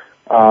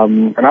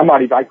 And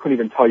I couldn't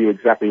even tell you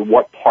exactly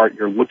what part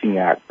you're looking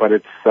at, but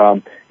it's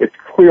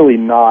clearly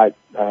not,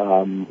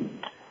 on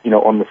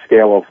the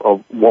scale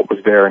of what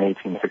was there in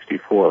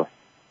 1864.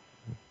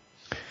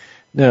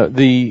 Now,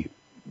 the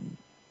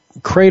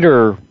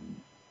crater,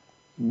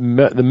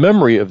 the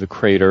memory of the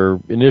crater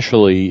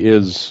initially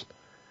is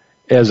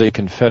as a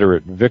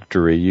Confederate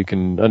victory. You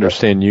can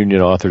understand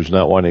Union authors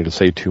not wanting to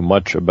say too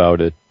much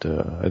about it.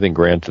 I think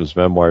Grant in his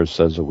memoirs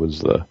says it was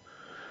the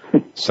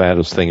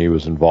saddest thing he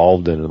was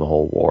involved in the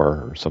whole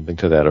war, or something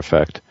to that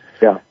effect.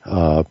 Yeah.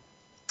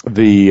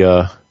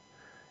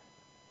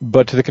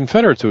 But to the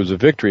Confederates, it was a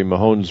victory.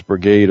 Mahone's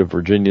brigade of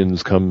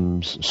Virginians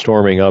comes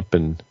storming up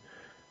and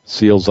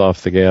seals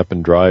off the gap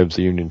and drives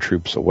the Union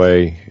troops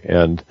away.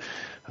 And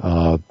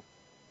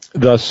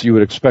thus, you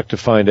would expect to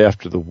find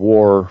after the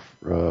war,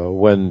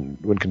 when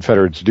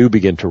Confederates do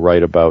begin to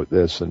write about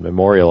this and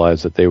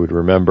memorialize it, they would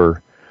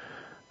remember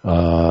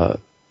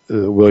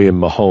William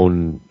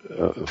Mahone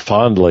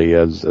fondly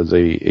as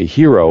a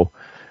hero.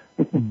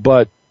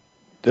 But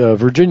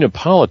Virginia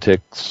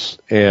politics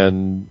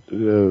and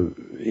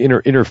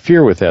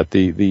interfere with that.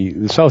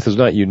 The South is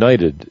not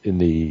united in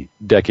the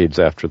decades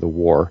after the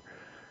war.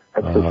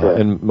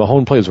 And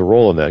Mahone plays a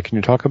role in that. Can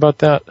you talk about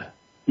that?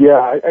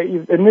 Yeah,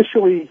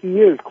 initially he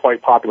is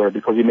quite popular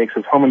because he makes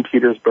his home in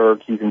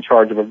Petersburg. He's in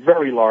charge of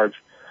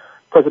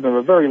president of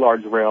a very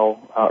large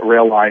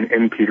rail line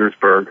in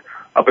Petersburg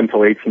up until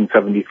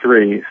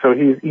 1873. So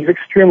he's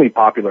extremely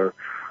popular,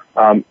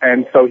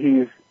 and so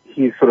he's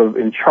sort of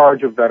in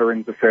charge of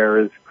Veterans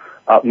Affairs.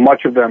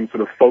 Much of them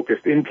sort of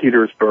focused in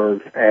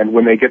Petersburg, and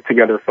when they get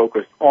together,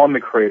 focused on the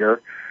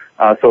crater.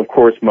 So of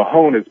course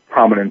Mahone is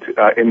prominent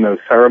in those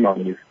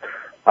ceremonies.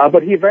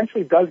 But he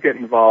eventually does get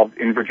involved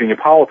in Virginia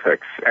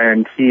politics,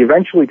 and he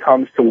eventually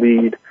comes to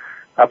lead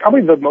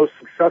probably the most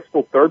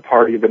successful third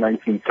party of the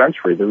 19th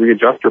century, the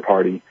Readjuster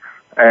Party.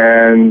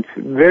 And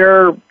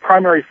their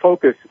primary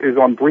focus is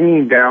on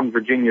bringing down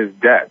Virginia's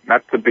debt.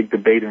 That's the big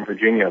debate in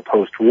Virginia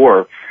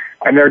post-war.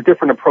 And there are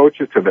different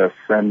approaches to this,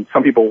 and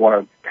some people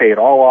want to pay it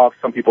all off,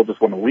 some people just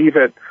want to leave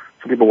it,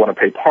 some people want to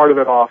pay part of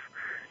it off.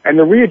 And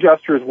the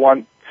Readjusters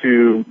want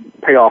to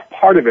pay off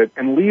part of it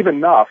and leave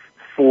enough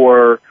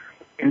for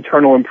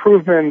internal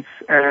improvements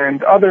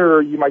and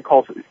other, you might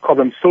call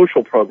them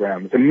social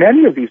programs. And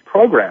many of these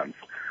programs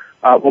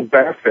will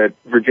benefit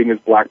Virginia's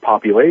black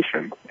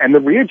population. And the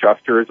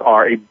Readjusters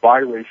are a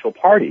biracial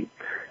party.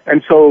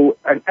 And so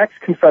an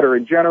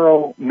ex-Confederate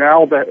general,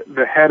 now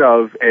the head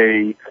of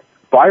a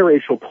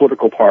biracial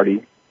political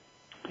party,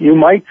 you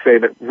might say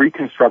that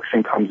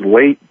Reconstruction comes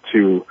late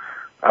to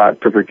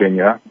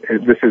Virginia.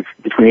 This is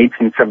between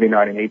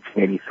 1879 and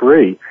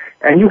 1883.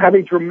 And you have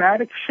a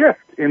dramatic shift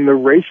in the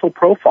racial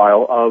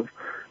profile of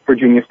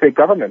Virginia state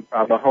government.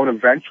 Mahone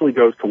eventually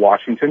goes to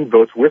Washington,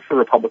 votes with the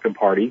Republican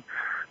Party,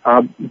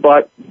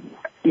 but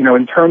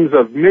in terms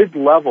of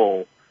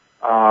mid-level,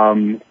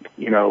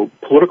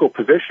 political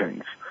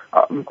positions,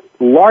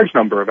 large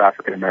number of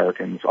African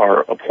Americans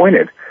are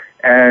appointed,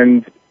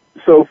 and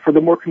so for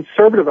the more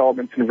conservative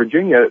elements in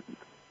Virginia,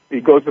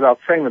 it goes without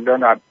saying that they're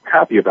not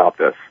happy about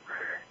this.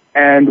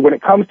 And when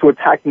it comes to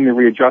attacking the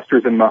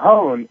readjusters in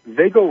Mahone,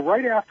 they go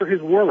right after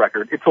his war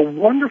record. It's a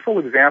wonderful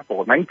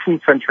example, a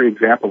 19th century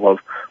example of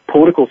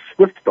political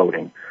swift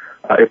voting,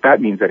 if that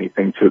means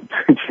anything to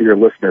your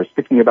listeners,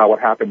 thinking about what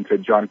happened to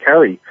John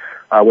Kerry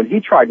when he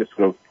tried to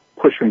sort of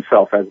push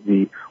himself as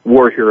the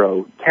war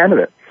hero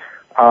candidate.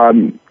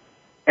 And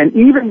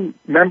even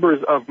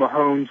members of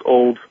Mahone's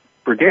old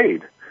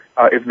brigade,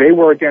 if they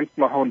were against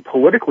Mahone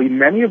politically,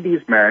 many of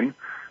these men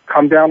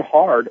come down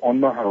hard on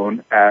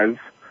Mahone as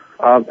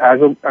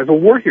a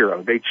war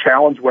hero. They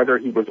challenge whether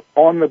he was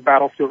on the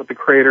battlefield at the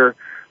crater.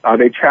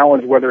 They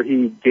challenge whether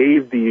he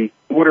gave the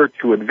order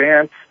to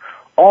advance.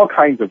 All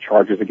kinds of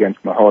charges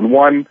against Mahone.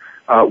 One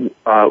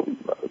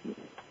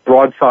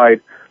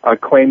broadside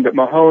claimed that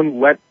Mahone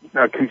let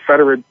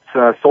Confederate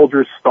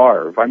soldiers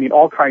starve. I mean,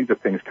 all kinds of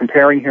things,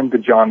 comparing him to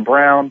John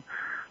Brown,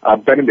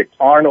 Benedict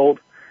Arnold.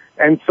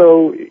 And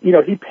so,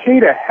 he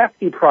paid a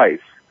hefty price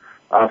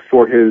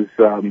for his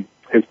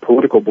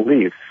political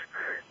beliefs.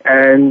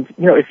 And,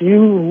 if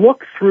you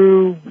look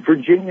through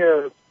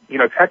Virginia,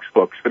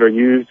 textbooks that are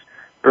used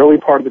early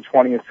part of the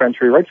 20th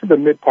century, right to the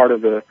mid part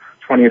of the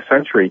 20th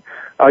century,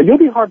 you'll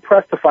be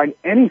hard-pressed to find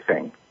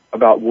anything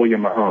about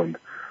William Mahone.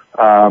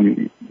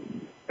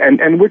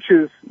 And which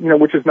is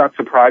not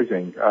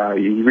surprising.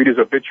 You read his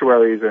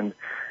obituaries and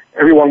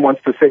everyone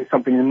wants to say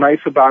something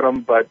nice about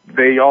him, but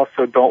they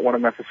also don't want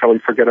to necessarily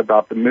forget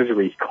about the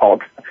misery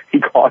he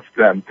caused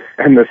them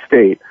and the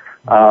state.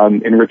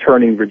 In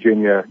returning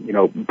Virginia,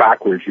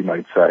 backwards, you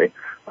might say,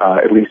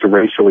 at least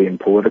racially and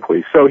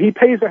politically. So he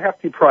pays a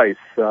hefty price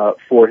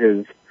for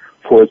his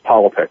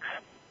politics.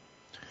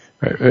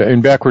 Right.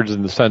 And backwards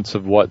in the sense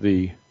of what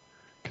the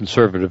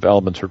conservative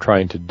elements are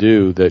trying to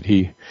do.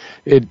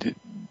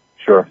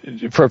 Sure.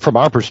 From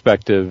our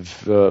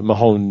perspective,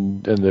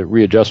 Mahone and the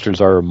readjusters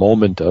are a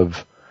moment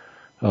of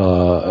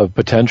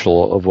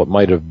potential of what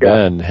might have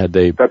been had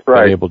they been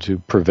able to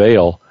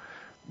prevail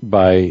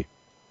by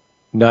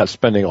not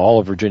spending all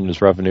of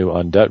Virginia's revenue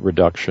on debt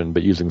reduction,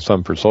 but using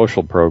some for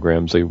social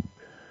programs. They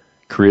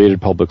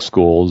created public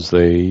schools.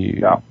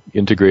 They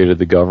integrated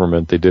the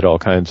government. They did all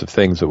kinds of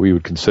things that we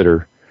would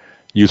consider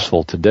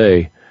useful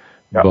today.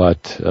 Yeah.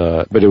 But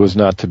it was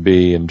not to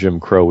be, and Jim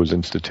Crow was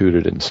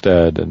instituted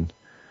instead.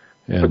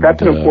 But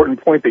that's an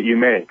important point that you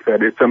make,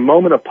 that it's a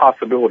moment of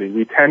possibility.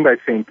 We tend, I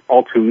think,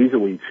 all too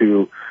easily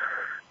to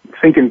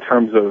think in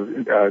terms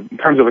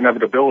of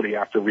inevitability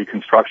after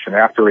Reconstruction,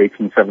 after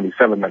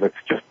 1877, that it's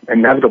just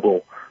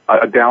inevitable,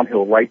 a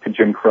downhill right to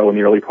Jim Crow in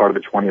the early part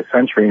of the 20th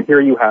century. And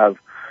here you have,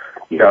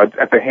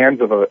 at the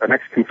hands of an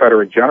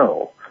ex-Confederate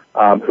general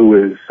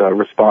who is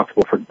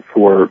responsible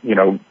for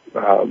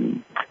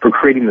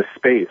creating this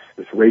space,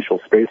 this racial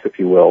space, if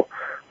you will.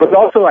 But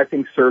also, I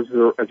think, serves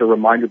as a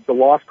reminder that the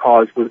lost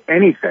cause was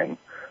anything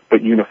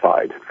but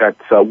unified. That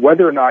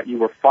whether or not you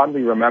were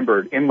fondly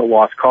remembered in the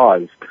lost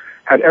cause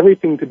had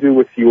everything to do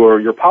with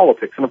your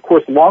politics. And of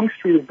course,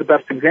 Longstreet is the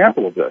best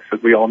example of this,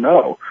 as we all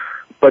know.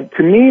 But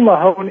to me,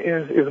 Mahone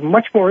is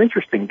much more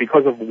interesting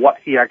because of what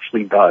he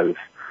actually does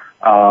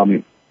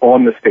on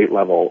the state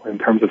level in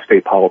terms of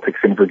state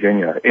politics in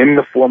Virginia, in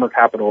the former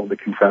capital of the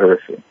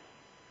Confederacy.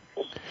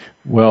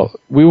 Well,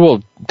 we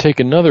will take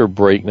another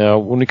break now.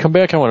 When we come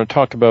back, I want to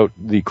talk about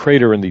the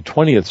crater in the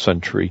 20th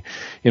century,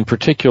 in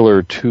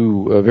particular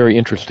two very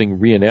interesting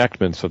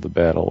reenactments of the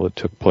battle that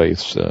took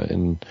place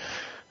in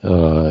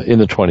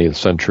the 20th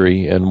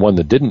century, and one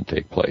that didn't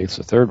take place,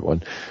 a third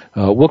one.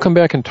 We'll come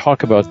back and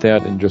talk about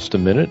that in just a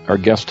minute. Our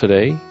guest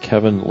today,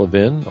 Kevin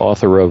Levin,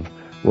 author of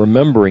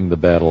Remembering the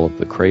Battle of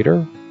the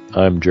Crater.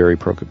 I'm Jerry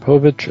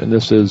Prokopowicz, and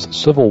this is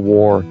Civil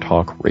War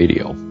Talk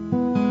Radio.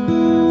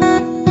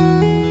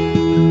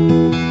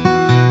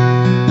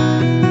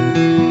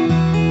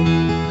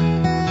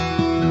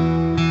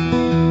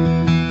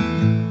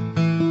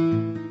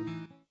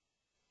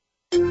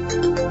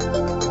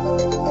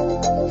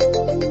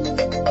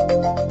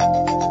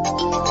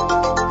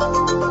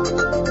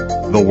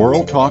 The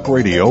World Talk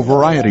Radio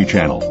Variety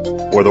Channel,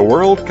 where the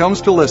world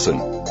comes to listen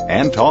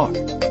and talk.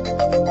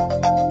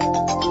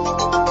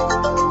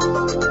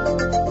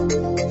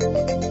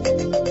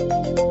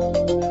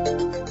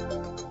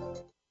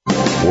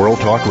 World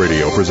Talk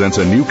Radio presents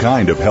a new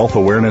kind of health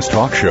awareness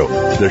talk show,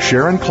 the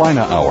Sharon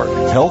Kleina Hour,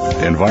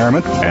 Health,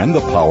 Environment, and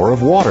the Power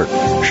of Water.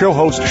 Show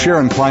host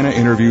Sharon Kleina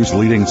interviews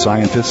leading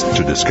scientists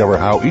to discover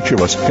how each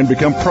of us can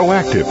become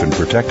proactive in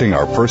protecting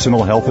our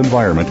personal health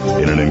environment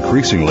in an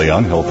increasingly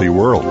unhealthy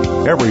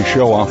world. Every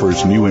show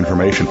offers new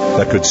information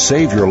that could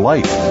save your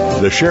life.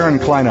 The Sharon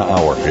Kleina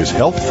Hour is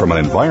health from an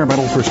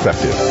environmental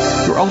perspective,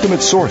 your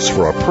ultimate source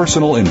for a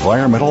personal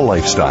environmental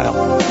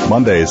lifestyle.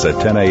 Mondays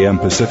at 10 a.m.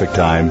 Pacific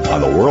Time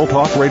on the World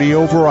Talk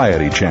Radio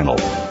Variety Channel.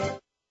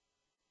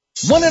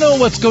 Want to know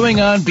what's going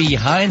on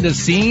behind the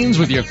scenes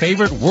with your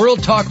favorite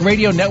World Talk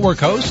Radio Network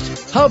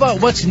host? How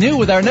about what's new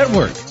with our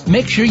network?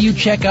 Make sure you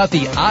check out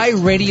the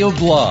iRadio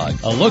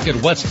blog, a look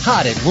at what's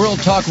hot at World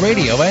Talk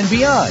Radio and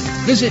beyond.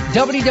 Visit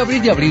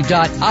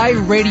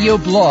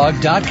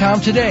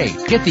www.iradioblog.com today.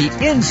 Get the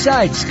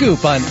inside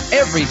scoop on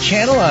every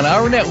channel on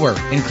our network,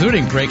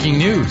 including breaking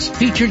news,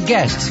 featured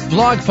guests,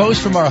 blog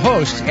posts from our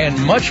hosts,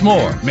 and much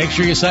more. Make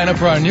sure you sign up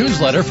for our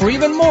newsletter for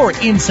even more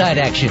inside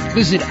action.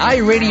 Visit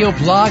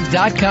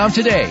iradioblog.com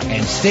today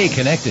and stay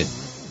connected.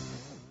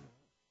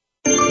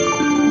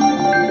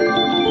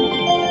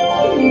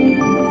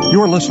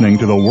 You're listening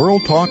to the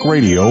World Talk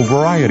Radio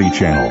Variety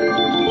Channel.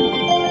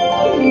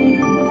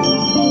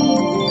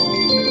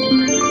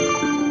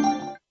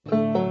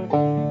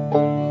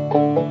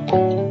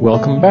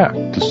 Welcome back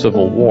to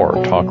Civil War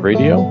Talk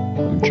Radio.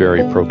 I'm Jerry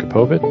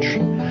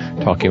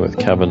Prokopowicz, talking with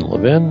Kevin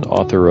Levin,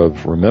 author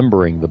of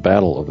Remembering the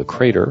Battle of the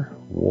Crater,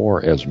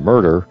 War as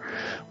Murder.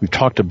 We've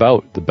talked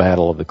about the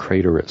Battle of the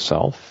Crater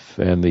itself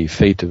and the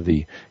fate of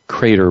the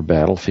Crater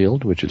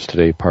Battlefield, which is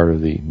today part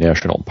of the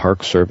National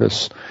Park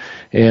Service,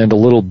 and a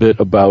little bit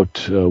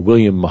about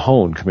William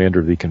Mahone, commander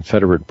of the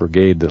Confederate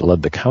brigade that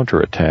led the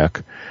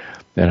counterattack,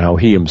 and how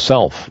he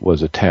himself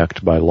was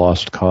attacked by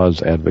Lost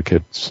Cause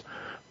advocates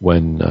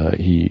when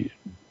he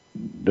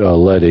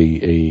led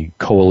a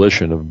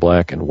coalition of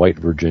black and white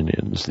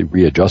Virginians, the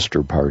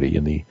Readjuster Party,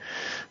 in the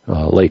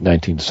late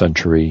 19th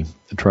century,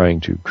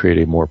 trying to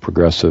create a more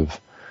progressive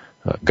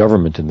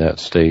government in that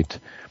state.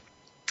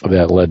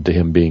 That led to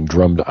him being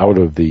drummed out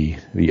of the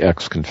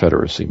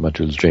ex-Confederacy, much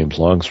as James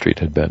Longstreet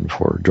had been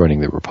for joining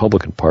the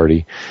Republican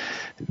Party.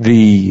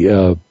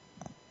 The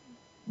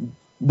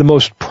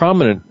most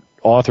prominent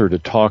author to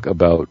talk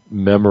about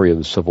memory of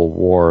the Civil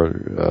War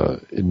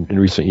in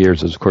recent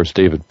years is, of course,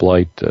 David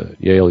Blight,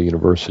 Yale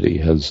University,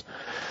 whose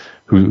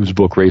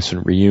book Race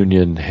and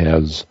Reunion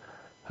has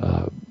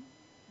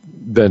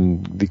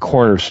been the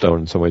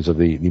cornerstone in some ways of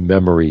the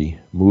memory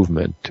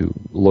movement, to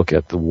look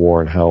at the war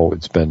and how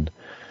it's been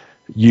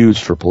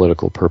used for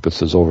political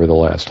purposes over the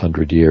last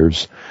 100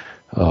 years.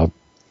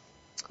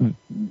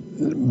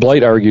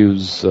 Blight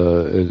argues,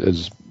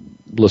 as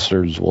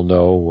listeners will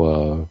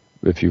know,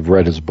 if you've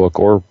read his book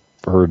or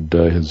heard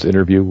his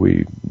interview,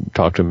 we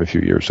talked to him a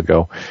few years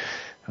ago,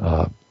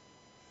 that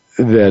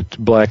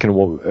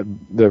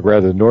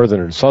rather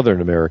Northern and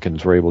Southern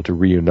Americans were able to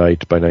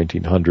reunite by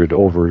 1900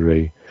 over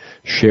a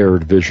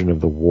shared vision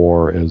of the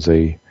war as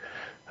a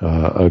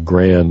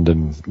grand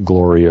and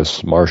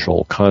glorious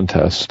martial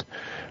contest,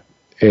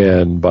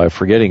 and by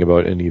forgetting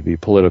about any of the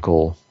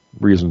political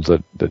reasons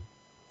that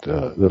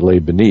lay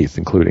beneath,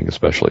 including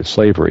especially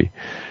slavery.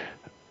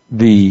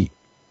 There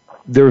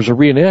was a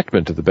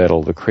reenactment of the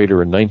Battle of the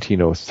Crater in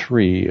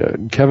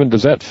 1903. Kevin,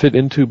 does that fit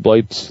into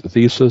Blight's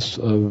thesis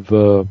of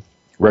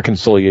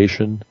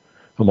reconciliation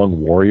among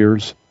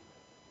warriors?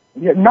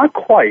 Yeah, not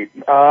quite.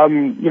 I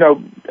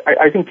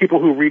think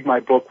people who read my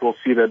book will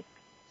see that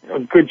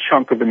a good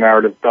chunk of the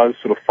narrative does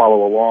sort of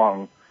follow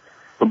along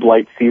the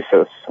Blight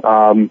thesis.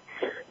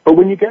 But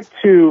when you get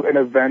to an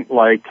event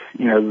like,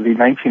 the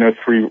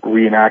 1903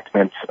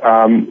 reenactment,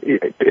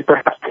 it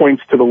perhaps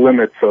points to the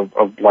limits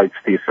of Blight's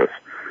thesis,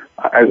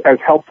 as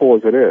helpful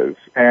as it is.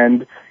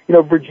 And,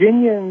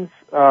 Virginians,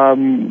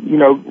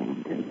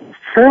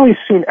 fairly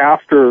soon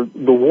after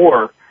the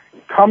war,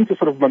 come to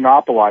sort of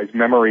monopolize the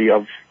memory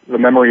of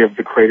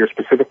the Crater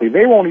specifically.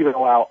 They won't even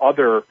allow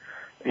other,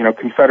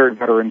 Confederate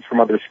veterans from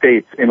other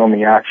states in on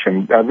the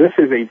action. This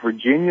is a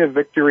Virginia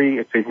victory.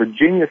 It's a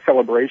Virginia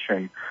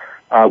celebration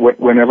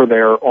whenever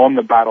they're on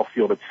the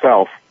battlefield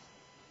itself.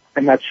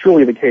 And that's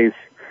surely the case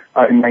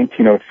in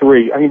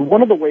 1903. I mean,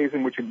 one of the ways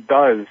in which it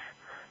does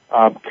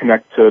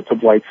connect to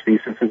Blight's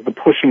thesis is the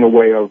pushing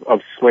away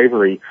of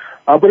slavery.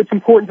 But it's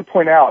important to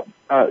point out,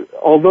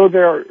 although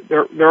there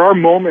are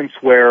moments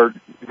where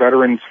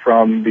veterans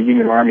from the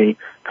Union Army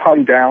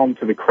come down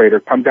to the Crater,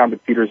 come down to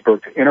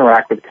Petersburg to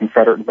interact with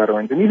Confederate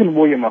veterans, and even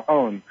William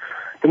Mahone,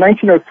 the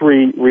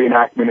 1903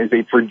 reenactment is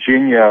a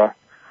Virginia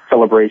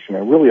celebration,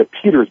 and really a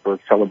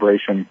Petersburg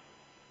celebration.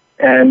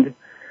 And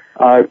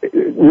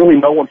really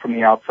no one from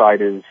the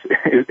outside is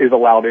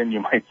allowed in,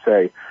 you might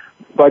say.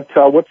 But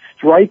what's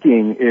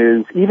striking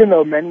is, even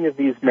though many of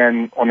these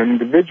men, on an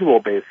individual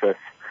basis,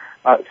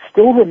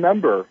 still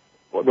remember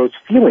those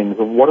feelings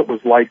of what it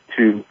was like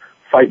to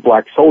fight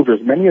black soldiers,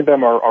 many of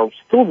them are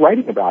still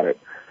writing about it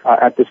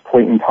at this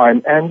point in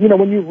time. And,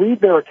 when you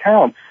read their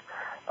accounts,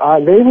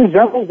 they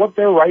resemble what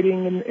they're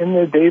writing in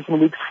the days and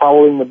weeks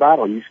following the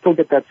battle. You still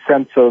get that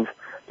sense of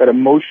that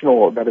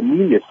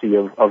immediacy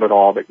of it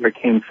all that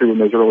came through in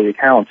those early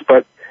accounts.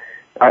 But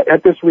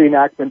at this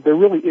reenactment, there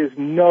really is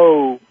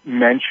no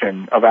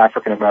mention of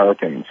African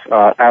Americans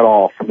at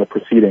all from the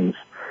proceedings,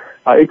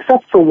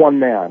 except for one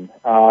man,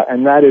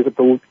 and that is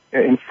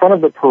in front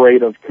of the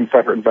parade of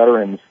Confederate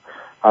veterans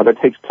that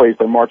takes place.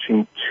 They're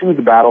marching to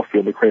the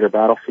battlefield, the Crater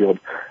battlefield.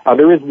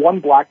 There is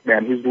one black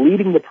man who's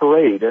leading the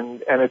parade,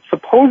 and it's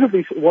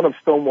supposedly one of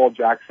Stonewall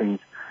Jackson's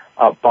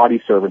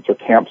body servants or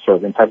camp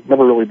servants. I've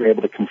never really been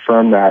able to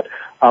confirm that.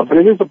 But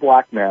it is a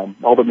black man.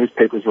 All the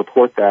newspapers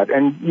report that.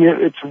 And,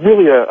 it's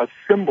really a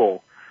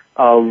symbol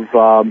of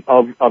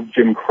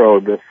Jim Crow,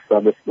 this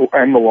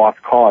and the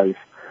lost cause,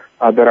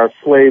 that our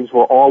slaves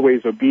were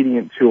always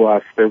obedient to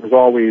us. There was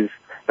always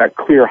that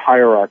clear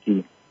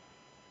hierarchy,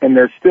 and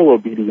they're still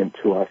obedient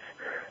to us.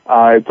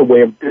 It's a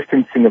way of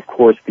distancing, of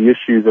course, the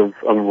issues of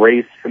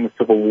race in the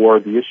Civil War,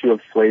 the issue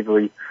of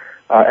slavery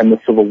and the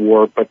Civil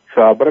War, but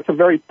it's a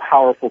very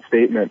powerful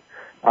statement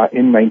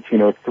in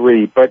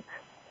 1903. But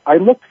I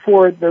looked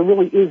for it. There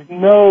really is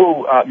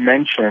no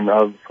mention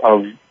of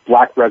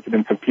black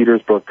residents of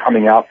Petersburg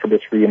coming out for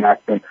this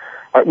reenactment.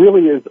 It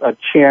really is a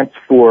chance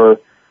for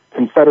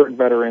Confederate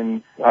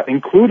veterans,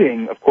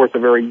 including, of course, a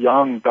very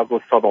young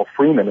Douglas Southall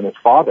Freeman and his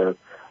father,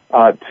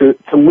 to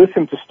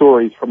listen to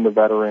stories from the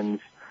veterans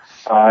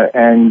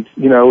and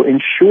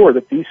ensure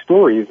that these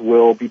stories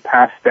will be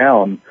passed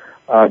down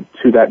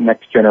to that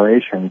next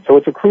generation. So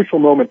it's a crucial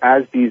moment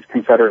as these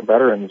Confederate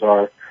veterans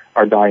are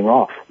dying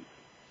off.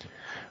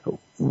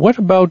 What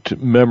about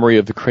memory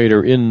of the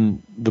crater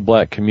in the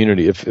black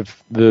community?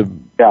 If the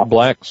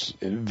blacks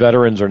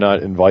veterans are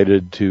not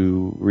invited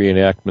to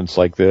reenactments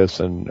like this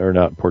and are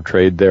not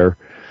portrayed there,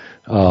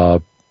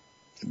 do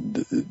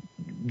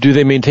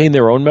they maintain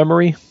their own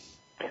memory?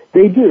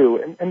 They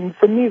do, and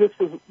for me, this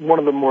was one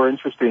of the more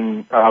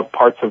interesting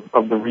parts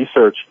of the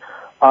research.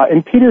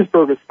 In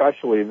Petersburg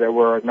especially, there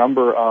were a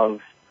number of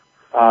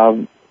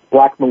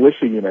black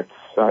militia units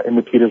in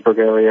the Petersburg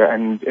area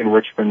and in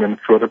Richmond and a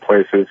few other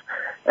places.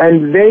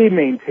 And they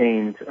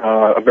maintained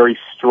a very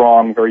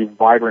strong, very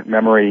vibrant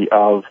memory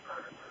of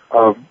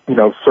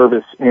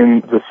service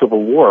in the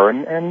Civil War.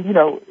 And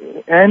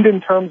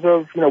in terms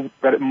of,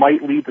 that it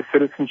might lead to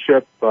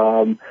citizenship,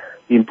 the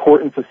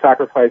importance of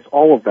sacrifice,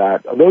 all of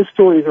that. Those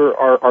stories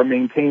are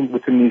maintained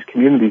within these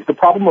communities. The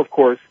problem, of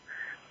course,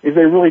 is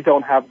they really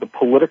don't have the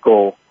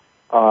political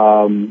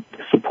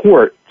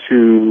support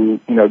to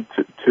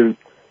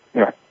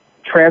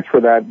transfer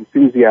that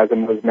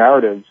enthusiasm, those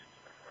narratives,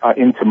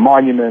 into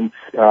monuments,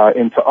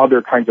 into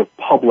other kinds of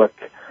public,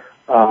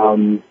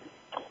 that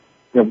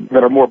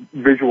are more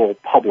visual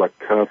public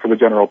for the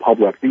general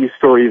public. These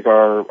stories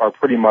are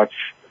pretty much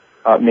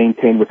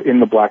maintained within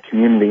the black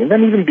community, and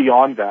then even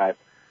beyond that,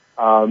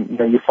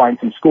 you find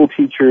some school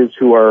teachers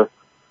who are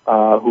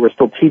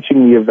still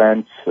teaching the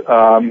events.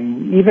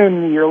 Even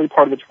in the early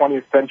part of the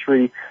 20th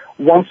century,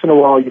 once in a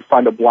while you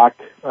find a black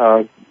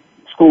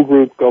school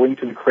group going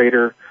to the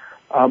crater.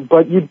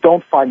 But you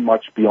don't find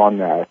much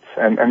beyond that,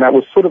 and that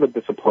was sort of a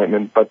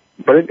disappointment. But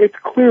it's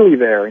clearly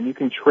there, and you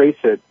can trace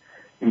it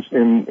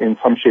in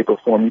some shape or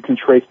form. You can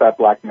trace that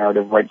black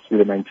narrative right through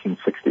the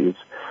 1960s.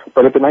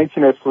 But at the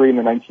 1903 and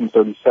the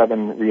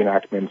 1937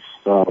 reenactments,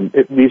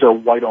 these are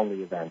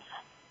white-only events.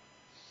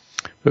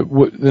 But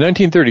the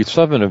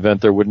 1937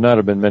 event, there would not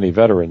have been many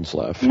veterans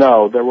left.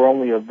 No, there were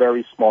only a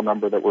very small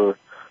number that were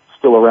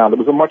still around. It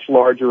was a much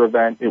larger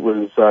event. It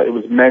was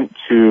meant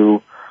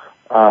to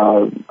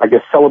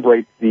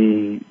celebrate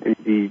the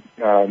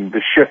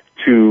shift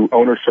to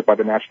ownership by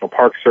the National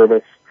Park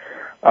Service.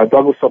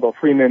 Douglas Southall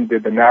Freeman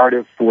did the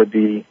narrative for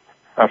the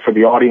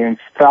audience.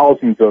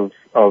 Thousands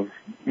of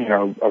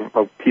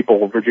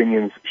people,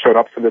 Virginians, showed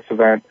up for this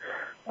event.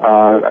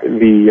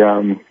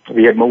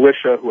 We had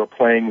militia who were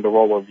playing the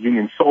role of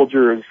Union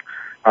soldiers.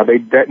 They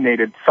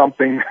detonated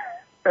something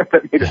that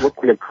made it look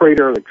like a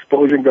crater, an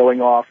explosion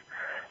going off.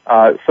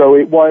 So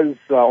it was,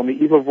 on the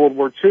eve of World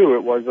War II,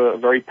 it was another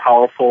very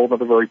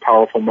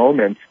powerful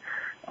moment.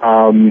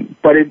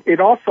 But it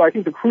also, I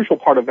think the crucial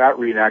part of that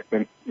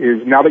reenactment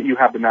is now that you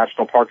have the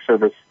National Park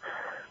Service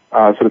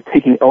sort of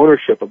taking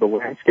ownership of the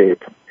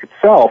landscape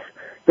itself,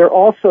 they're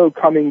also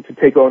coming to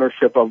take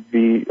ownership of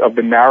the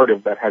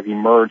narrative that has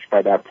emerged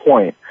by that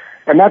point.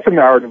 And that's a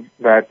narrative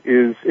that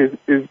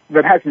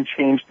that hasn't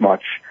changed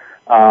much,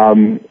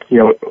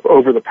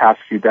 over the past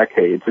few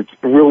decades. It's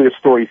really a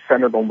story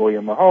centered on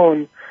William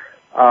Mahone,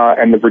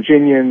 and the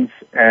Virginians,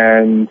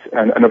 and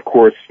of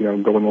course,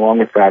 going along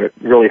with that, it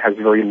really has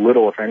very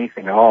little, if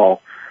anything at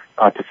all,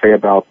 to say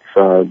about,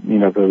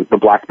 the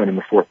black men in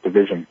the 4th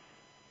Division.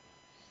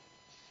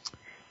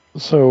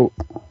 So,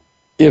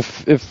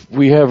 if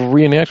we have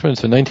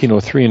reenactments in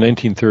 1903 and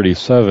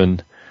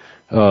 1937,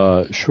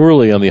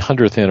 surely on the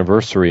 100th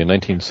anniversary in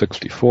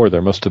 1964,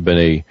 there must have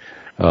been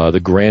the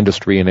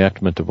grandest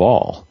reenactment of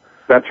all.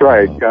 That's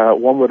right.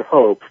 One would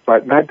hope,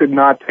 but that did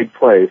not take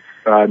place.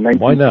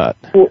 Why not?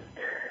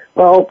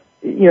 Well,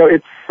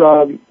 it's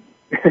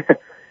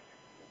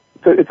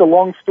it's a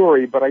long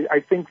story, but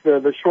I think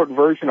the short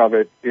version of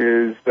it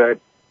is that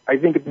I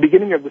think at the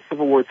beginning of the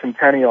Civil War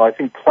centennial, I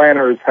think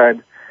planners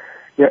had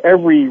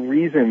every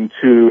reason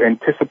to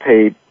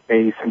anticipate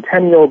a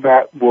centennial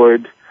that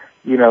would,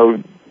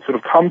 sort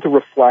of come to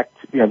reflect,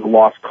 the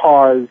lost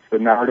cause, the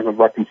narrative of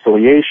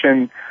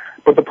reconciliation.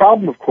 But the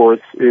problem, of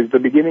course, is the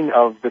beginning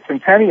of the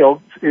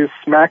centennial is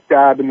smack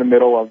dab in the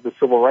middle of the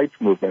civil rights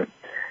movement.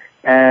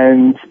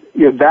 And,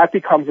 that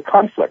becomes a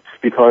conflict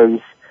because,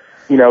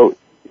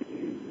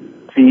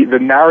 the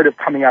narrative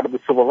coming out of the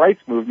civil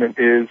rights movement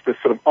is this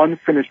sort of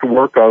unfinished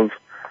work of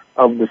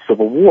the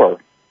Civil War.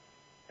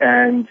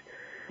 And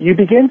you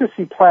begin to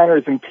see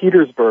planners in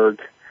Petersburg,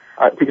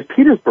 because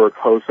Petersburg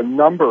hosts a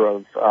number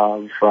of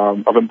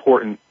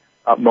important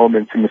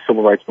moments in the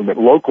civil rights movement,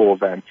 local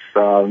events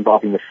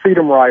involving the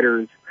Freedom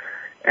Riders.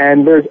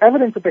 And there's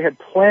evidence that they had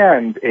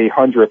planned a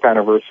 100th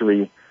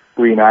anniversary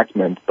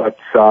reenactment, but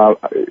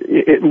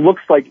it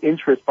looks like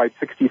interest by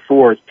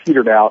 1964 has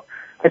petered out.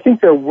 I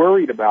think they're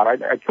worried about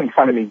it. I couldn't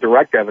find any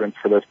direct evidence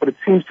for this, but it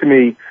seems to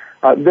me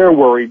they're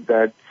worried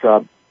that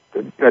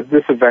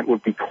this event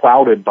would be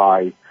clouded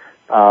by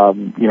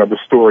the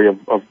story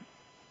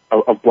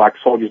of black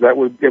soldiers. It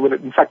would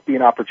in fact be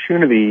an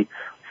opportunity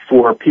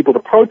for people to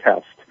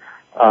protest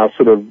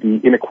sort of the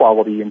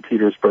inequality in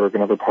Petersburg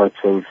and other parts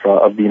of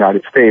the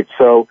United States.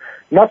 So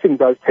nothing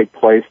does take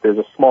place. There's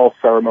a small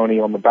ceremony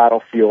on the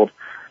battlefield.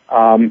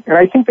 And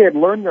I think they had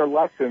learned their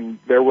lesson.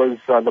 There was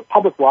the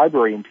public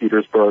library in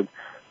Petersburg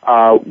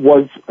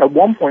was at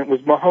one point was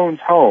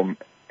Mahone's home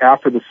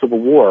after the Civil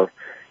War.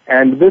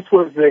 And this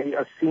was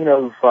a scene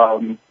of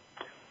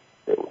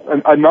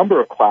a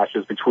number of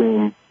clashes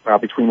between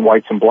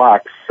whites and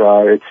blacks.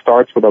 It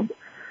starts with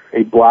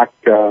a black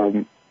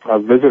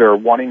visitor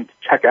wanting to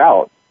check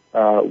out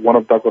one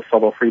of Douglas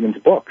Southwell Freeman's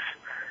books.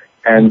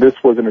 And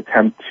this was an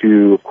attempt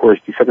to, of course,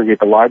 desegregate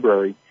the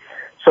library.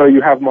 So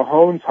you have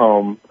Mahone's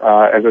home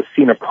as a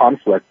scene of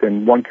conflict,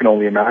 and one can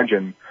only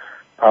imagine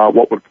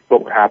what would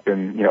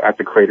happen, at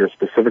the crater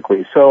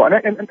specifically. So,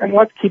 and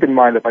let's keep in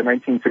mind that by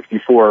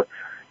 1964,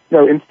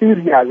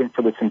 enthusiasm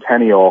for the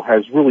centennial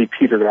has really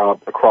petered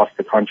out across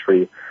the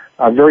country.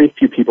 Very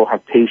few people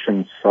have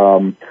patience.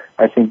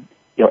 I think,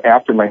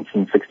 after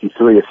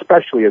 1963,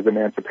 especially as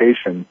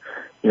emancipation,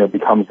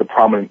 becomes the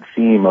prominent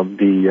theme of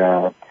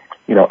the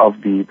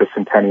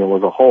centennial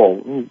as a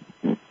whole,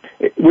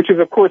 which is,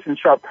 of course, in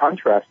sharp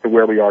contrast to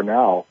where we are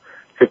now,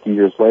 50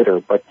 years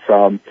later. But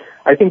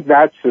I think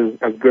that's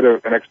as good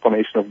an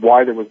explanation of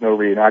why there was no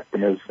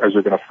reenactment as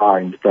you're going to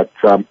find. But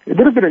it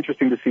would have been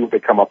interesting to see what they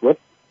come up with.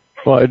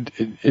 Well,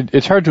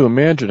 it's hard to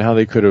imagine how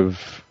they could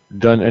have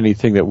done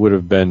anything that would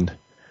have been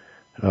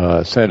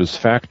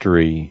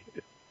satisfactory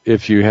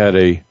if you had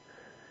a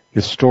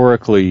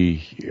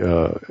historically,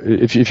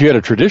 if you had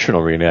a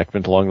traditional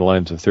reenactment along the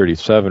lines of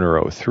 37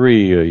 or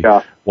 03,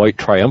 a white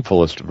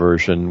triumphalist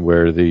version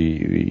where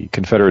the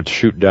Confederates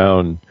shoot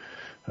down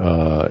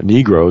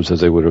Negroes, as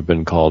they would have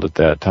been called at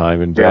that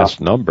time, in vast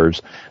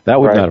numbers,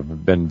 that would not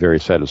have been very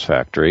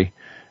satisfactory.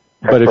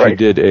 But if you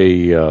did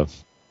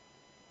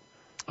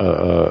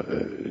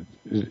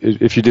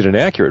if you did an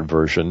accurate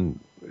version,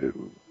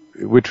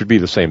 which would be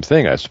the same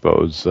thing, I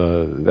suppose,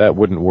 that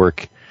wouldn't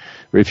work.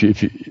 If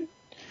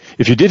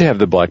you did have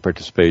the black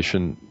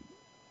participation,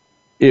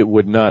 it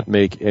would not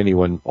make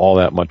anyone all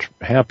that much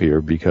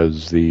happier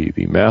because the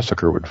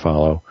massacre would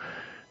follow.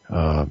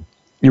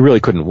 You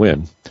really couldn't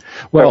win.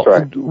 Well,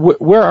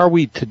 where are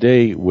we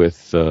today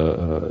with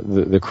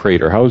the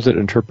crater? How is it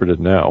interpreted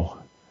now?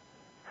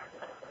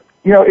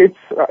 It's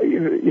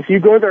if you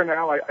go there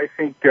now, I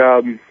think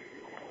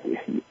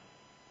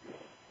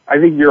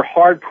you're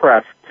hard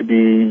pressed to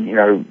be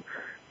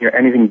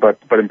anything but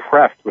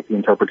impressed with the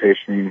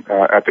interpretation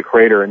at the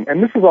crater.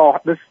 And this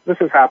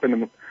has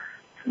happened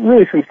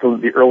really since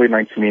the early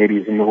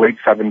 1980s. In the late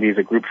 70s,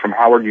 a group from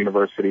Howard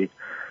University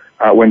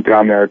went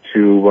down there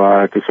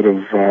to sort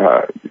of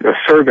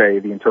survey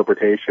the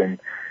interpretation,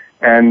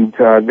 and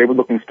they were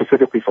looking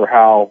specifically for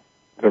how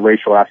the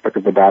racial aspect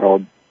of the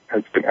battle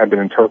had been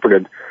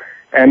interpreted.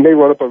 And they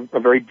wrote up a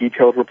very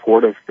detailed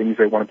report of things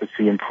they wanted to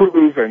see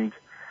improve, and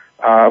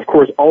of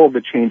course, all of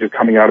the changes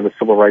coming out of the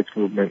civil rights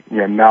movement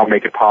now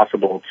make it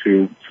possible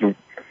to sort of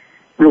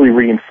really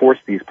reinforce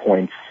these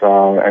points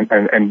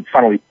and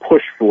finally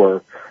push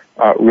for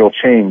real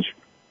change.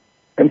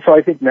 And so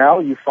I think now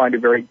you find a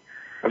very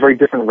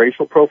different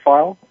racial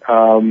profile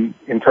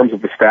in terms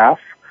of the staff,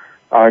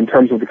 in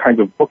terms of the kinds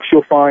of books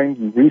you'll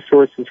find,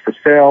 resources for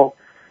sale,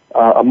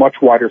 a much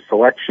wider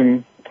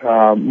selection,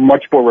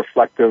 much more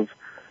reflective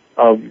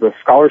of the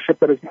scholarship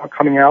that is now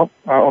coming out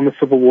on the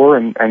Civil War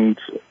and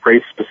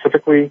race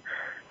specifically,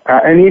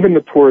 and even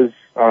the tours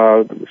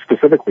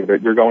specifically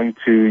that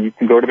you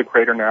can go to the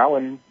crater now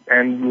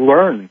and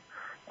learn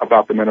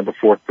about the men of the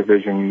 4th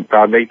Division.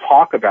 They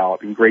talk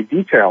about in great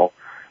detail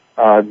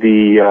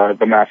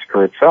the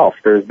massacre itself.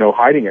 There's no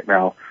hiding it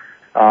now.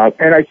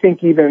 And I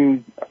think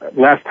even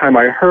last time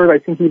I heard, I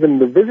think even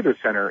the visitor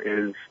center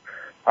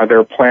there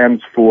are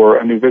plans for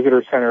a new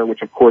visitor center,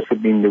 which of course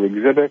would mean new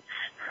exhibits.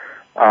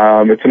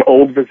 It's an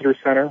old visitor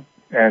center,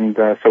 and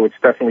so it's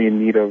definitely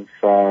in need of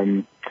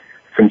some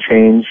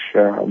change,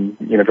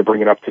 to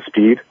bring it up to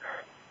speed.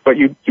 But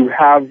you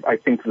have, I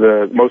think,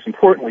 most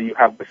importantly, you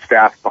have the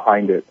staff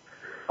behind it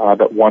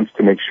that wants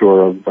to make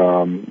sure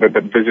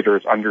that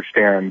visitors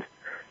understand,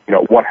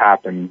 what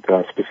happened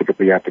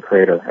specifically at the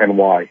crater and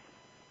why.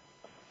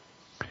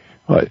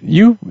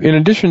 You, in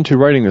addition to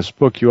writing this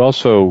book, you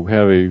also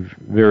have a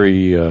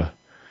very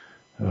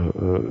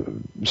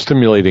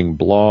stimulating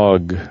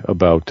blog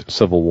about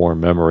Civil War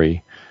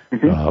memory.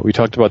 Mm-hmm. We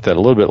talked about that a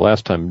little bit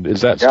last time.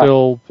 Is that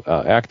still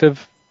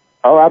active?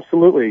 Oh,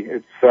 absolutely.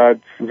 It's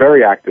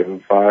very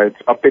active.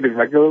 It's updated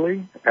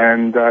regularly,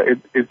 and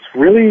it's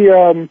really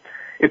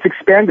it's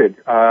expanded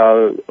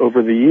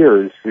over the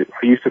years. I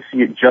used to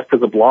see it just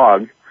as a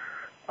blog.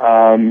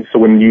 So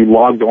when you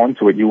logged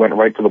onto it, you went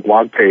right to the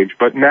blog page.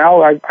 But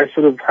now I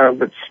sort of have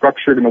it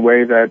structured in a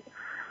way that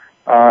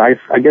I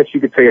guess you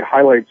could say it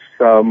highlights,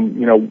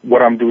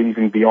 what I'm doing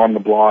even beyond the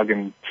blog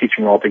and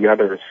teaching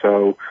altogether.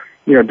 So,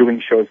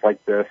 doing shows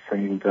like this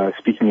and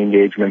speaking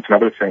engagements and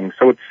other things.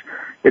 So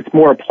it's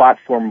more a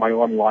platform, my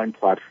online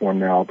platform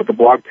now. But the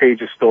blog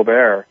page is still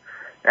there.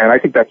 And I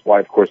think that's why,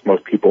 of course,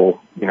 most people,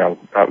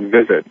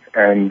 visit.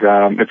 And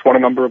it's won a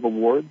number of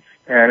awards.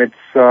 And it's,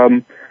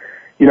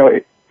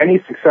 any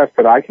success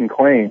that I can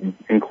claim,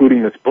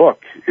 including this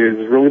book,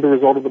 is really the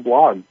result of the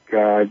blog.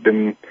 I've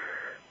been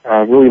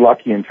really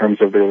lucky in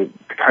terms of the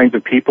kinds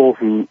of people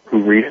who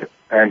read it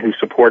and who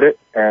support it.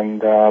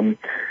 And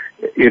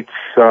it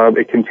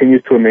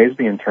continues to amaze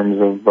me in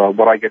terms of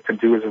what I get to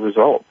do as a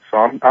result. So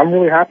I'm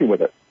really happy with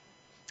it.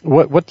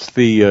 What's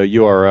the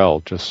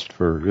URL? Just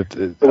for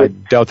I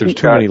doubt there's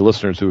too many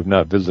listeners who have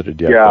not visited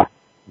yet. Yeah.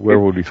 Where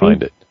would we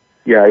find it?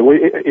 Yeah,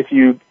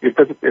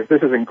 if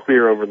this isn't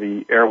clear over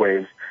the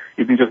airwaves,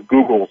 you can just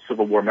Google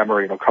Civil War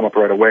memory and it'll come up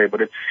right away. But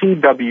it's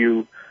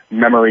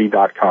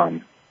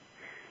cwmemory.com,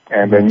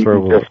 and then you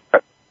can just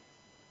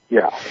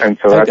And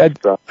so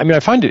that's. I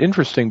find it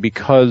interesting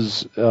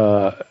because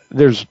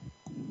there's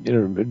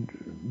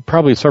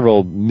probably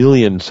several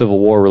million Civil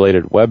War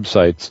related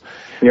websites.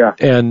 Yeah.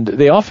 And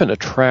they often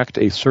attract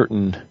a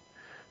certain,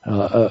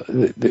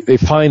 they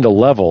find a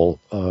level.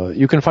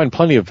 You can find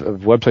plenty of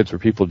websites where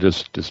people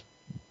just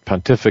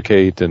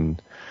pontificate and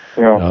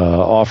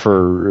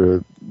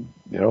offer,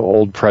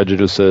 old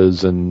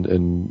prejudices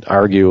and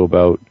argue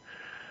about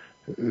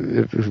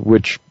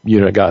which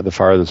unit got the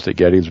farthest at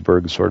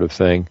Gettysburg sort of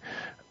thing.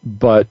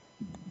 But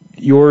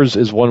yours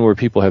is one where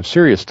people have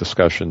serious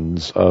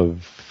discussions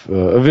of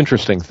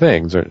interesting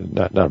things, or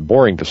not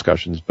boring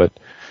discussions, but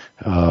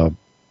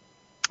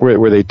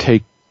where they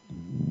take,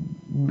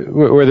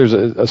 where there's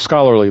a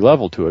scholarly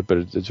level to it, but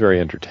it's very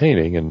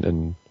entertaining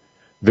and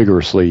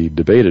vigorously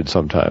debated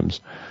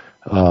sometimes.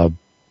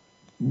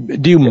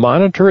 Do you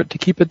monitor it to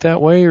keep it that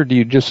way, or do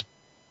you just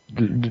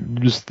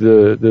does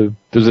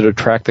it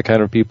attract the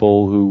kind of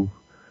people who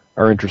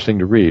are interesting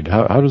to read?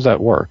 How does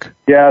that work?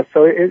 Yeah,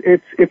 so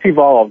it's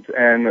evolved,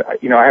 and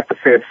I have to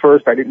say at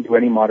first I didn't do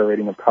any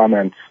moderating of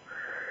comments.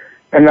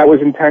 And that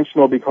was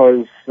intentional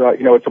because,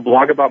 it's a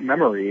blog about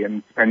memory,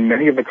 and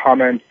many of the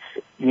comments,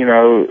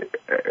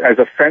 as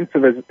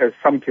offensive as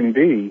some can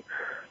be,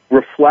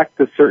 reflect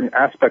a certain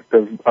aspect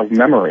of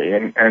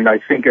memory. And I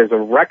think as a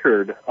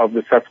record of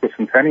the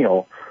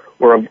sesquicentennial,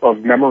 or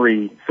of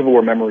memory, Civil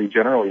War memory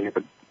generally at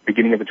the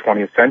beginning of the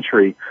 20th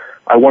century,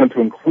 I wanted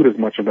to include as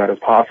much of that as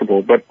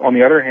possible. But on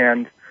the other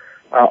hand,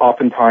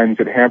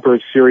 oftentimes it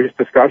hampers serious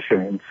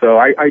discussion. And so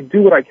I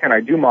do what I can. I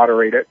do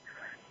moderate it.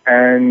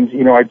 And,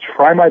 I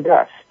try my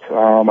best.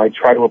 I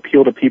try to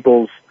appeal to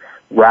people's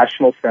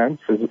rational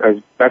sense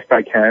as best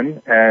I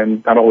can,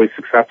 and not always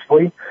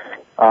successfully.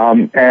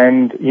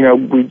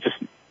 We just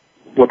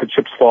let the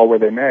chips fall where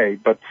they may.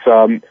 But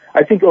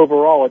I think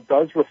overall it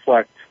does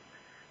reflect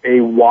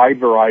a wide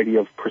variety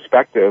of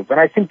perspectives. And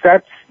I think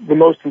that's the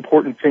most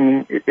important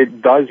thing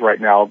it does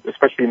right now,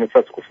 especially in the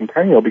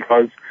sesquicentennial,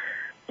 because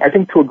I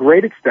think to a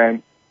great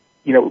extent,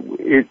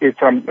 and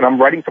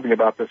I'm writing something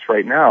about this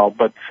right now,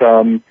 but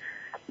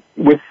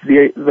with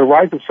the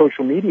rise of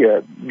social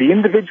media, the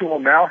individual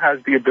now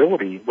has the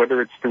ability, whether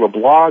it's through a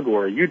blog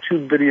or a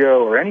YouTube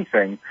video or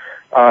anything,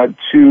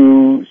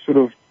 to sort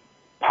of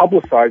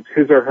publicize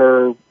his or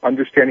her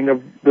understanding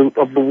of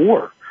the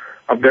war,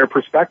 of their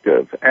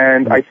perspective.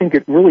 And I think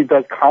it really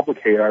does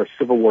complicate our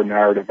Civil War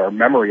narrative, our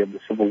memory of the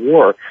Civil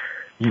War.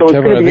 So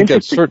Kevin, I think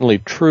that's certainly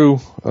true,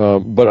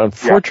 but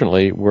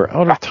unfortunately, we're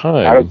out of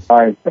time. Out of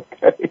time.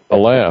 Okay.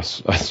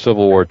 Alas,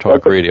 Civil War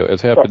Talk Radio.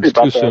 It happens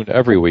too soon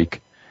every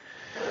week.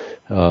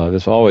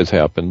 This always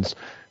happens.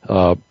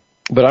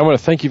 But I want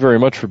to thank you very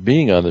much for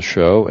being on the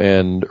show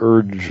and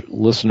urge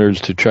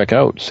listeners to check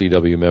out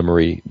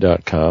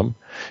cwmemory.com,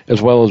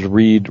 as well as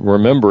read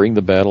Remembering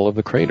the Battle of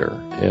the Crater.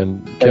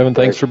 And Kevin,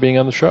 thanks for being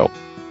on the show.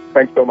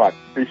 Thanks so much.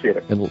 Appreciate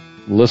it. And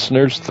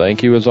listeners,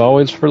 thank you as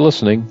always for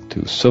listening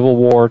to Civil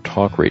War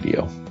Talk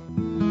Radio.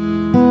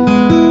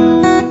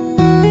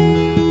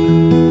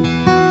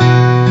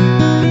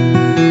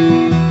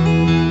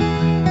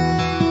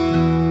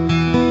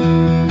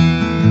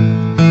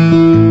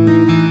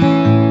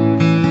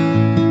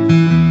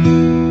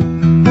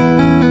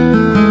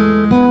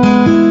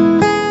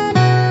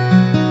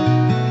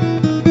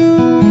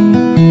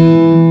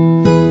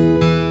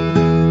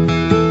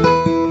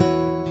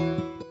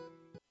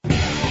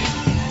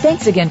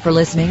 Thanks again for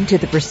listening to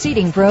the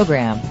preceding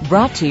program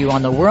brought to you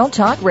on the World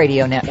Talk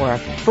Radio Network.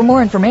 For more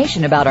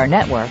information about our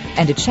network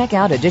and to check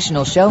out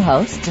additional show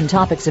hosts and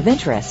topics of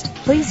interest,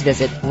 please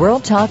visit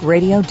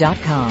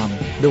worldtalkradio.com.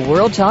 The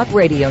World Talk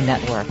Radio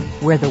Network,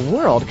 where the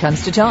world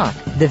comes to talk.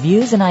 The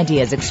views and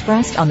ideas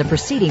expressed on the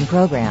preceding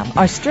program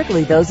are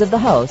strictly those of the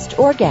host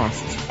or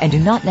guests and do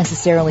not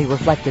necessarily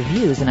reflect the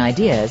views and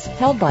ideas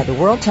held by the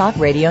World Talk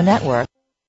Radio Network,